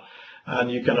about.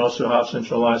 And you can also have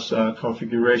centralized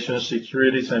configuration,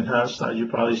 security is enhanced, as you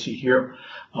probably see here.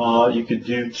 You could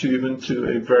do even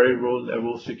to a very low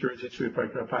level security to a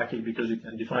particular package because you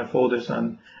can define folders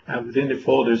and within the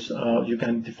folders you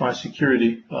can define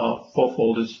security for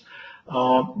folders.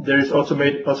 There is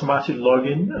automatic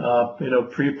login,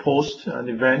 pre-post and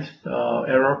event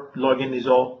error login is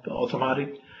all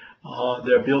automatic.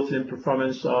 There are built-in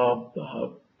performance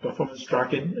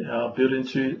tracking built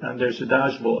into, and there's a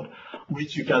dashboard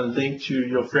which you can link to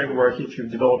your framework. If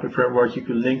you've developed a framework, you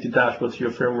can link the dashboard to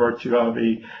your framework to have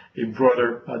a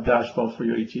broader dashboard for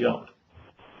your ETL.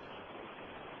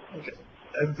 Okay.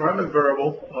 Environment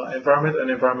and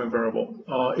environment variable.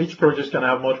 Each project can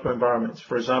have multiple environments.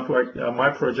 For example, my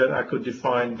project, I could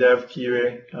define dev,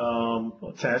 QA,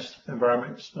 test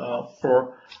environments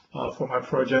for my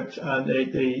project, and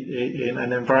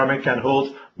an environment can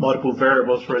hold multiple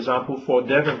variables. For example, for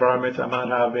dev environment, I might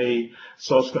have a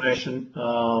source connection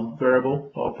variable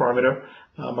or parameter.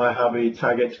 I might have a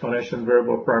target connection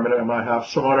variable parameter. I might have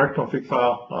some other config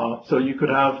file. So you could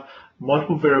have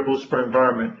multiple variables per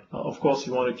environment. Of course,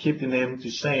 you want to keep the name the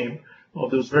same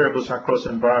of those variables across the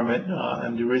environment,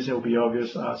 and the reason will be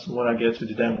obvious as when I get to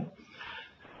the demo.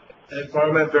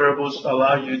 Environment variables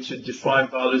allow you to define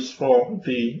values for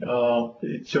the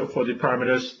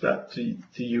parameters that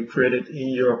you created in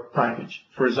your package.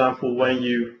 For example, when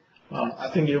you,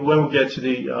 when we get to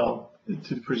the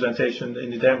to the presentation in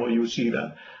the demo, you will see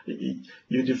that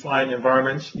you define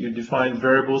environments, you define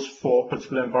variables for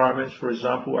particular environments. For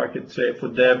example, I could say for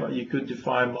dev, you could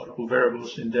define multiple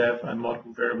variables in dev and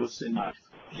multiple variables in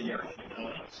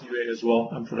QA as well,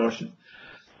 and production.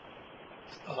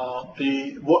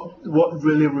 What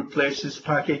really replaces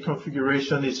package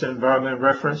configuration is environment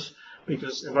reference,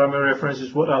 because environment reference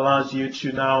is what allows you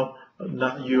to now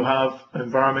you have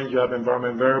environment, you have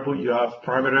environment variable, you have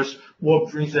parameters.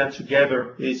 What brings them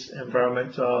together is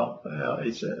environment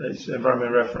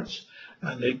environment reference.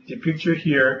 And the picture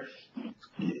here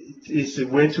is a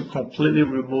way to completely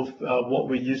remove what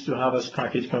we used to have as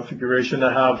package configuration.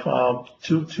 I have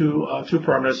two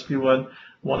parameters, P1,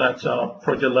 one at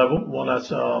project level, one at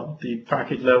the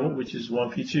package level, which is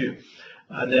 1P2.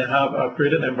 And then have a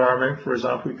created environment. For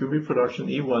example, it could be production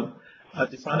E1, a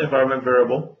defined environment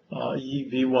variable,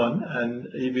 EV1 and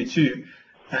EV2,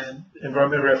 and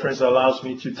environment reference allows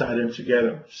me to tie them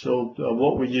together. So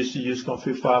what we used to use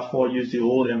config file for, use the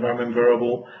old environment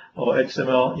variable or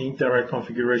XML indirect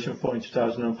configuration for in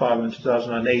 2005 and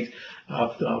 2008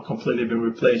 have completely been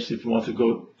replaced if you want to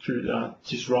go through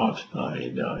this route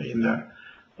in there.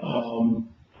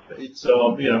 It's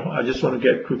I just want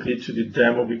to get quickly to the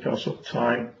demo because of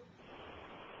time.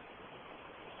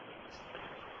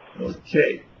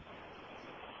 Okay.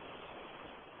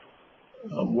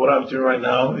 What I'm doing right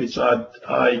now is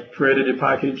I created a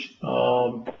package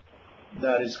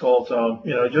that is called,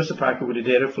 just a package with a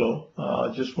data flow.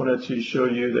 Just wanted to show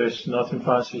you there's nothing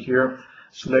fancy here.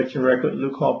 Selecting record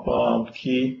lookup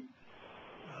key.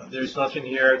 There's nothing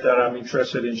here that I'm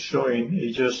interested in showing.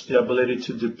 It's just the ability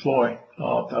to deploy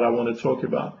that I want to talk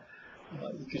about.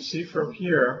 You can see from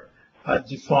here, I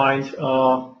defined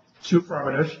two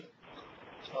parameters.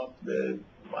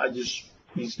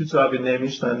 It's good to have a naming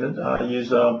standard. I use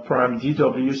prime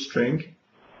DW string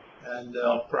and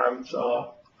prime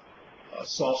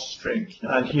source string.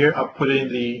 And here I put in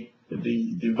the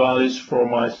values for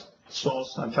my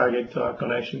source and target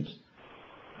connections.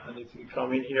 And if you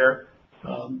come in here,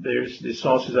 there's the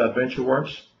source is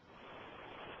AdventureWorks.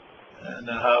 And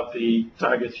I have the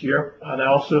target here. And I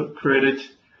also created,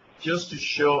 just to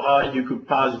show how you could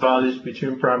pass values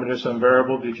between parameters and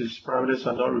variables, because parameters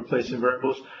are not replacing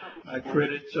variables. I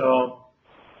created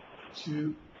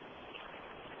two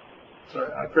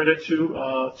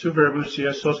variables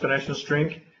here, source connection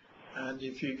string, and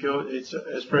if you go, its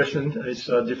expression is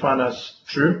defined as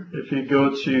true. If you go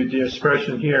to the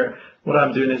expression here, what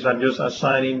I'm doing is I'm just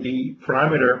assigning the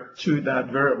parameter to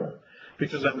that variable,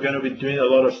 because I'm going to be doing a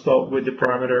lot of stuff with the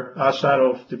parameter outside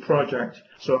of the project.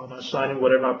 So I'm assigning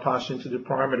whatever I pass into the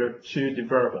parameter to the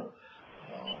variable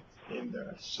in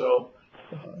there. So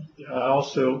I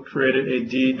also created a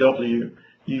DW.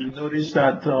 You notice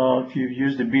that if you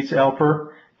use the bit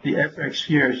helper, the FX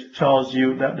here tells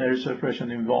you that there is expression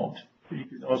involved. You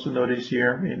can also notice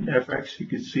here in FX, you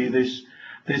can see this.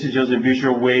 This is just a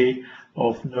visual way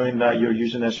of knowing that you're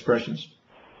using expressions.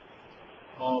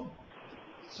 So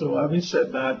having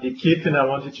said that, the key thing I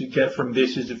wanted to get from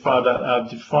this is the fact that I've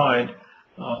defined,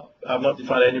 I've not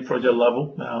defined any project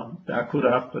level. Now, I could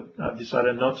have, but I've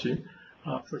decided not to.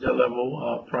 Project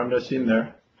level parameters in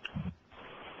there.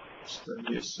 Just give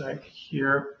me a sec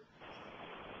here.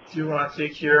 If you want to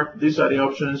click here, these are the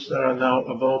options that are now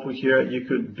available here. You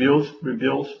could build,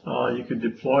 rebuild, you could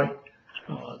deploy.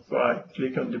 If I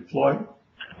click on deploy,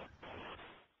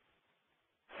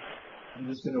 I'm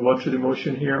just going to walk through the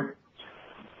motion here.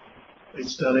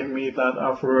 It's telling me that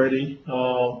I've already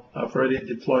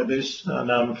deployed this,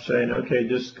 and I'm saying, okay,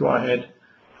 just go ahead.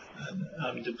 And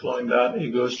I'm deploying that.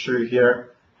 It goes through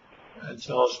here and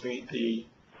tells me the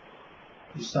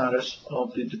status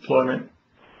of the deployment.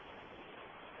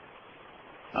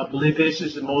 I believe this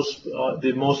is the most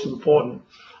important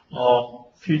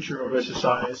feature of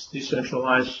SSIS,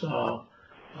 decentralized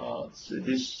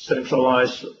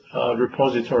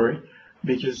repository.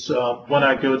 Because when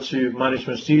I go to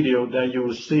Management Studio, then you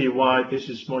will see why this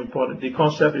is more important. The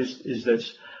concept is that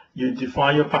you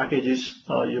define your packages,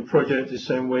 your project the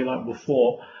same way like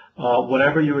before.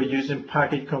 Whatever you were using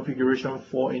package configuration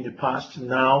for in the past,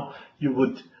 now you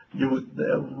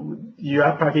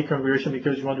have package configuration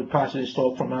because you want to pass and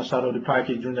install from outside of the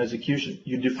package during execution.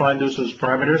 You define those as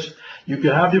parameters. You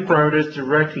can have the parameters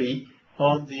directly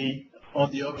on the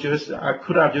objects. I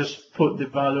could have just put the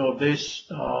value of this.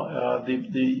 I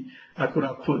could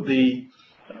have put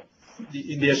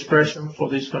in the expression for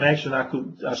this connection. I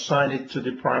could assign it to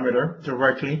the parameter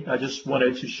directly. I just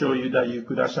wanted to show you that you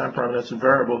could assign parameters to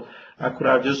variable. I could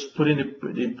have just put in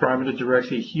the parameter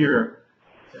directly here.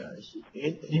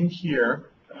 In here,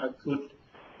 I could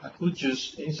I could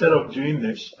just, instead of doing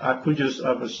this, I could just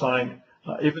have assigned,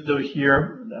 even though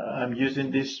here I'm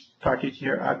using this package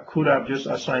here, I could have just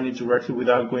assigned it directly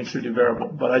without going through the variable.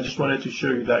 But I just wanted to show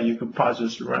you that you could pass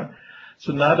this around.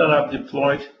 So now that I've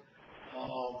deployed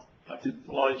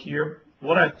here,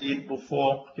 what I did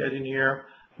before getting here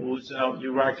was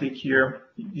you right click here,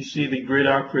 you see the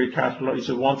create catalog. It's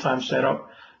a one-time setup.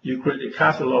 You create a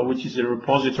catalog, which is a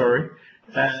repository.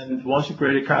 And once you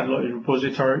create a catalog, a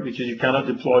repository, because you cannot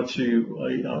deploy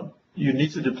to, you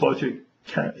need to deploy to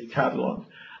a catalog.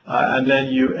 And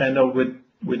then you end up with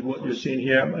what you're seeing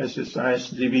here,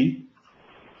 SSIS DB.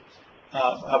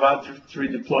 I've had three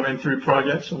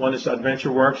projects. One is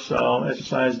AdventureWorks,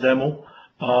 SSIS demo.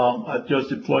 I just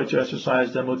deployed to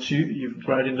SSIS demo 2. You've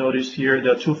already noticed here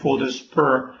there are 2 folders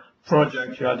per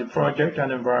project. You have the project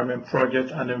and environment,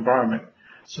 project and environment.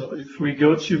 So if we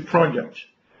go to project,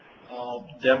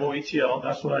 demo ETL,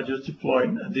 that's what I just deployed.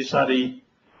 And these are the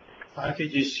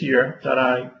packages here that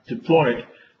I deployed.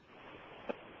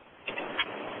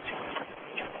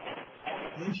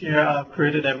 In here, I've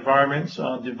created environments,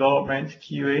 development,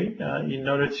 QA. In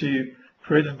order to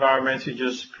create environments, you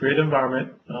just create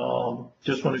environment.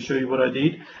 Just want to show you what I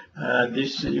did. And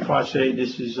this, if I say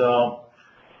this is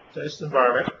test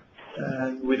environment,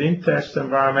 and within test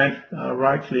environment,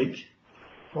 right click,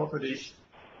 properties,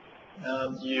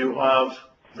 you have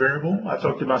variable. I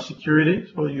talked about security,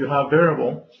 so you have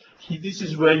variable. This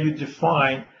is where you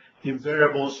define the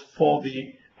variables for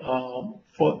the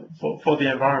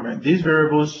environment. These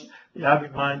variables, you have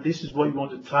in mind, this is what you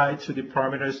want to tie to the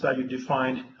parameters that you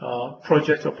defined,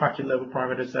 project or packet level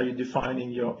parameters that you define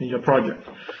in your project.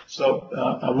 So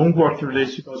I won't work through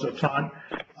this because of time.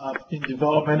 In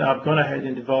development, I've gone ahead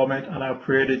in development and I've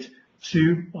created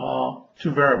two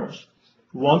variables.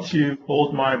 One to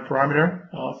hold my parameter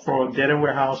for data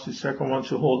warehouse, the second one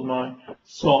to hold my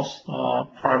source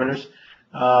parameters.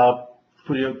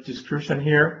 Put a description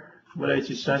here, whether it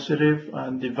is sensitive,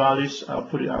 and the values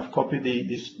I've copied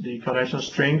the connection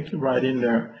string right in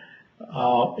there.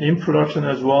 In production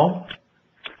as well,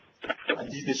 I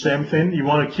did the same thing. You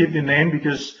want to keep the name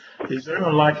because it's very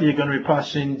unlikely you're going to be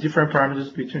passing different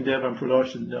parameters between dev and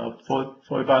production.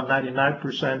 For about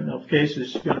 99% of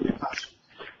cases, you're going to be passing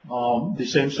the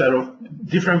same set of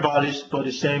different values but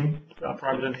the same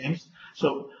parameter names.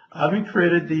 So having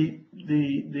created the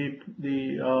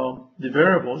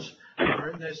variables, the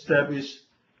very next step is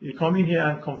you come in here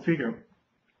and configure.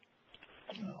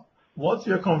 What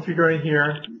you're configuring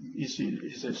here is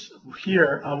this.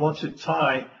 Here I want to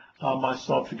tie my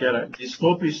stuff together. The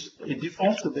scope is, it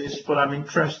defaults to this, but I'm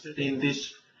interested in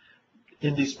this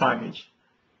package.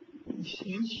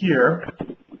 In here,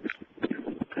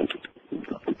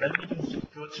 let me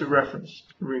just go to reference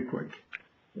real quick.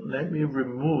 Let me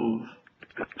remove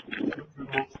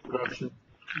production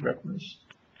reference.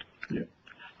 Yeah.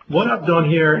 What I've done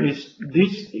here is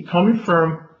this coming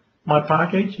from my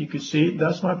package. You can see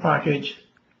that's my package.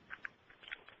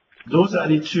 Those are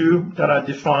the two that I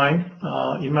defined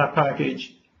in my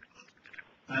package.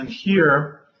 And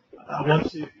here, I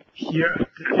want to,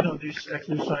 clicking on this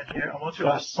Eclipse sign here, I want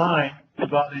to assign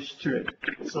values to it.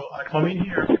 So I come in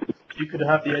here. You could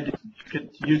have you could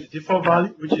use the default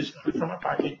value, which is coming from a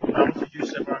package. I want to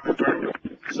use environment variable.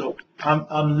 So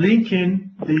I'm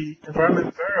linking the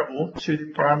environment variable to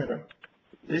the parameter.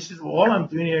 This is all I'm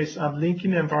doing here is I'm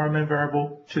linking the environment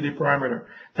variable to the parameter.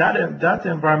 That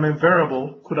environment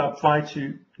variable could apply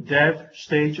to dev,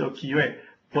 stage, or QA.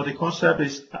 But the concept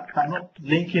is I'm not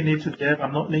linking it to dev,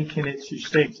 I'm not linking it to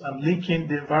stage. I'm linking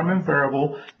the environment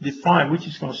variable defined, which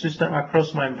is consistent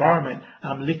across my environment.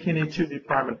 I'm linking it to the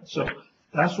parameter. So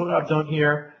that's what I've done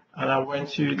here. And I went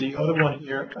to the other one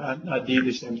here and I did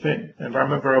the same thing.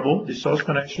 Environment variable, the source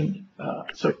connection.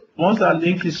 So once that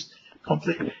link is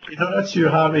complete, in order to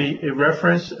have a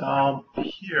reference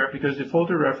here, because the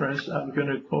folder reference, I'm going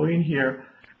to go in here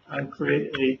and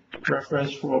create a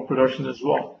reference for production as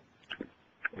well.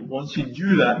 Once you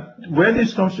do that, where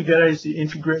this comes together is the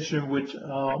integration with,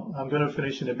 I'm going to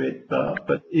finish in a bit,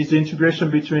 but it's the integration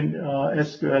between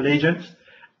SQL agent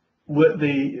with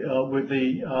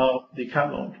the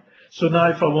catalog. So now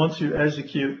if I want to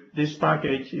execute this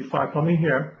package, if I come in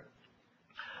here,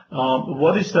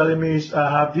 what it's telling me is I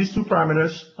have these two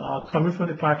parameters coming from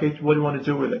the package. What do you want to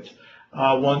do with it?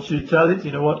 I want to tell it,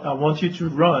 you know what, I want you to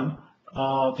run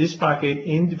this package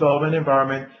in development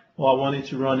environment, or I want it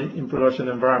to run it in production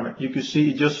environment. You can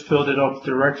see it just filled it up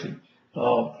directly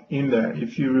in there.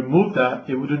 If you remove that,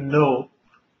 it wouldn't know.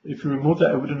 If you remove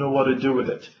that, it wouldn't know what to do with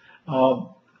it.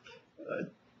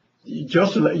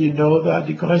 Just to let you know that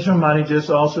the connection managers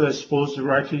are also exposed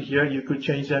directly here. You could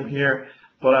change them here.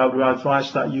 but I would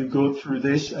advise that you go through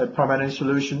this permanent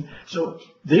solution. So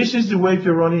this is the way if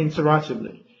you're running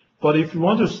interactively. But if you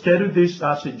want to schedule this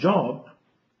as a job,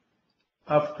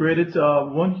 I've created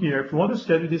one here. If you want to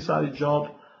schedule this as a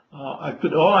job,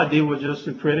 all I did was just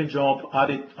to create a job,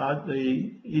 add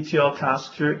the ETL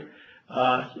task to it,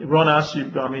 run as you,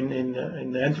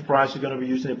 in the enterprise, you're going to be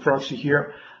using a proxy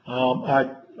here.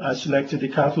 I selected the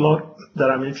catalog that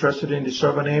I'm interested in, the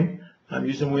server name. I'm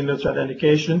using Windows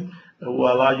authentication. It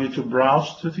will allow you to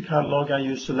browse to the catalog and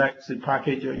you select the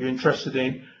package you're interested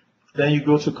in. Then you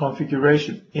go to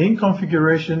configuration. In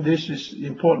configuration, this is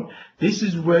important. This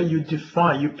is where you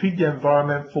define, you pick the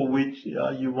environment for which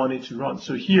you want it to run.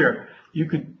 So here, you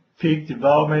could pick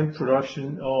development,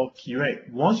 production, or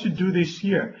QA. Once you do this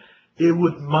here, it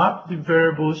would map the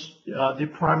variables, the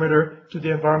parameter to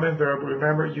the environment variable.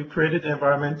 Remember, you created the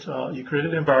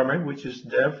environment, which is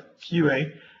dev,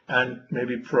 QA, and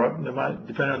maybe depending on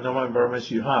the number of environments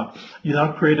you have. You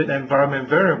now created environment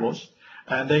variables,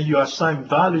 and then you assign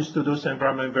values to those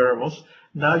environment variables.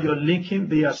 Now you're linking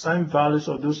the assigned values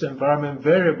of those environment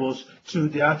variables to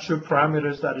the actual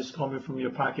parameters that is coming from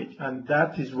your package. And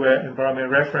that is where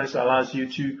environment reference allows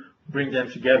you to bring them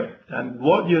together. And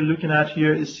what you're looking at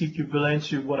here is equivalent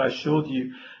to what I showed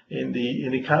you in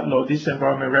the catalog. This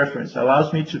environment reference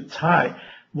allows me to tie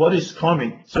what is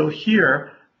coming. So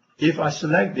here, if I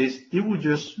select this,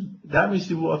 that means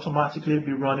it will automatically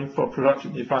be running for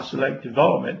production. If I select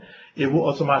development, it will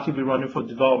automatically be running for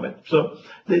development. So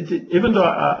even though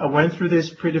I went through this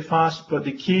pretty fast, but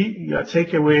the key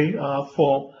takeaway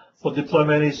for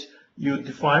deployment is you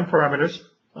define parameters.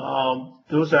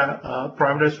 Those are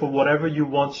parameters for whatever you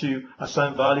want to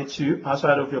assign value to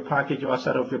outside of your package or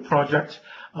outside of your project.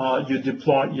 You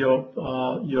deploy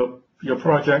your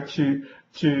project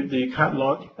to the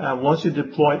catalog. And once you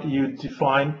deploy it, you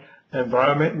define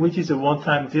environment, which is a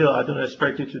one-time deal. I don't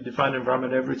expect you to define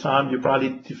environment every time. You probably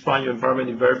define your environment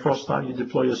the very first time you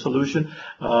deploy your solution,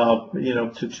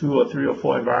 to 2 or 3 or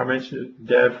 4 environments,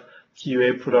 dev,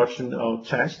 QA, production, or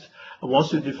test. And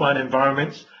once you define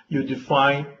environments, you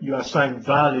assign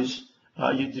values,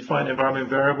 you define environment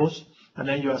variables, and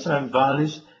then you assign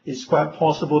values. It's quite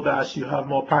possible that as you have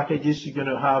more packages, you're going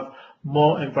to have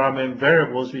more environment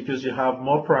variables because you have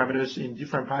more parameters in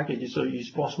different packages, so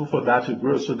it's possible for that to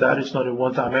grow. So that is not a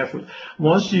one-time effort.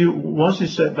 Once you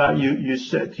set that,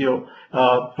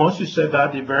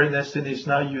 the very next thing is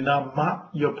you now map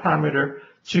your parameter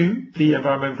to the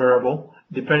environment variable,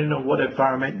 depending on what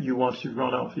environment you want to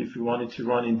run off. If you want it to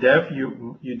run in dev,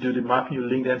 you do the mapping, you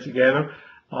link them together.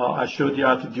 I showed you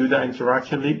how to do that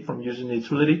interactively from using the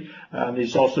utility, and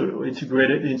it's also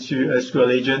integrated into SQL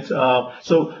agent.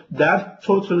 So that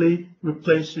totally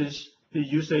replaces the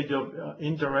usage of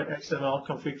indirect XML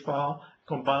config file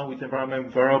combined with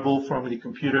environment variable from the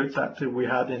computer that we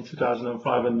had in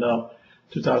 2005 and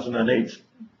 2008.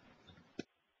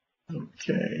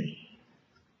 Okay.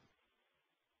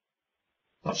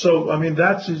 So,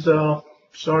 that is,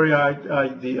 sorry,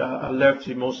 I left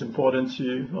the most important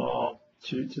to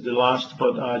the last,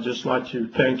 but I'd just like to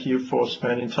thank you for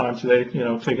spending time today,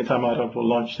 taking time out of your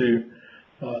lunch to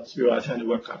attend the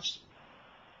webcast.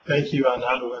 Thank you, and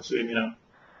hand over to Amy now.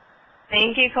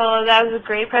 Thank you, Kola. That was a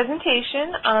great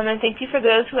presentation, and thank you for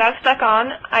those who have stuck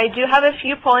on. I do have a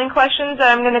few polling questions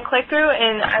that I'm going to click through,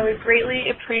 and I would greatly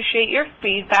appreciate your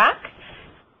feedback.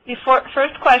 The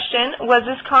first question, was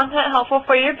this content helpful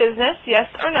for your business, yes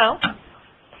or no?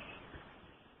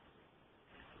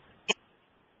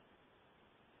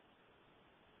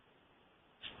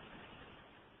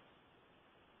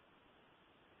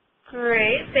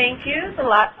 Great, thank you.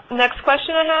 The next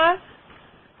question I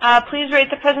have, please rate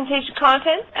the presentation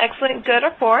content, excellent, good,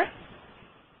 or poor.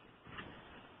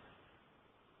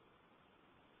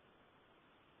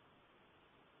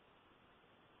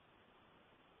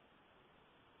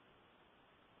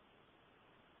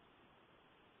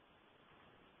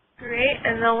 Great,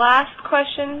 and the last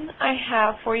question I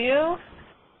have for you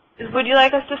is, would you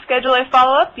like us to schedule a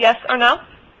follow-up, yes or no?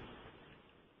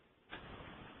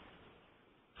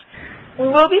 We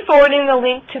will be forwarding the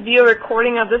link to view a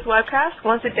recording of this webcast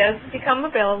once it does become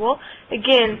available.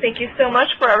 Again, thank you so much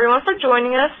for everyone for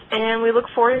joining us, and we look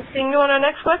forward to seeing you on our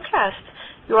next webcast.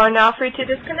 You are now free to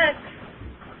disconnect.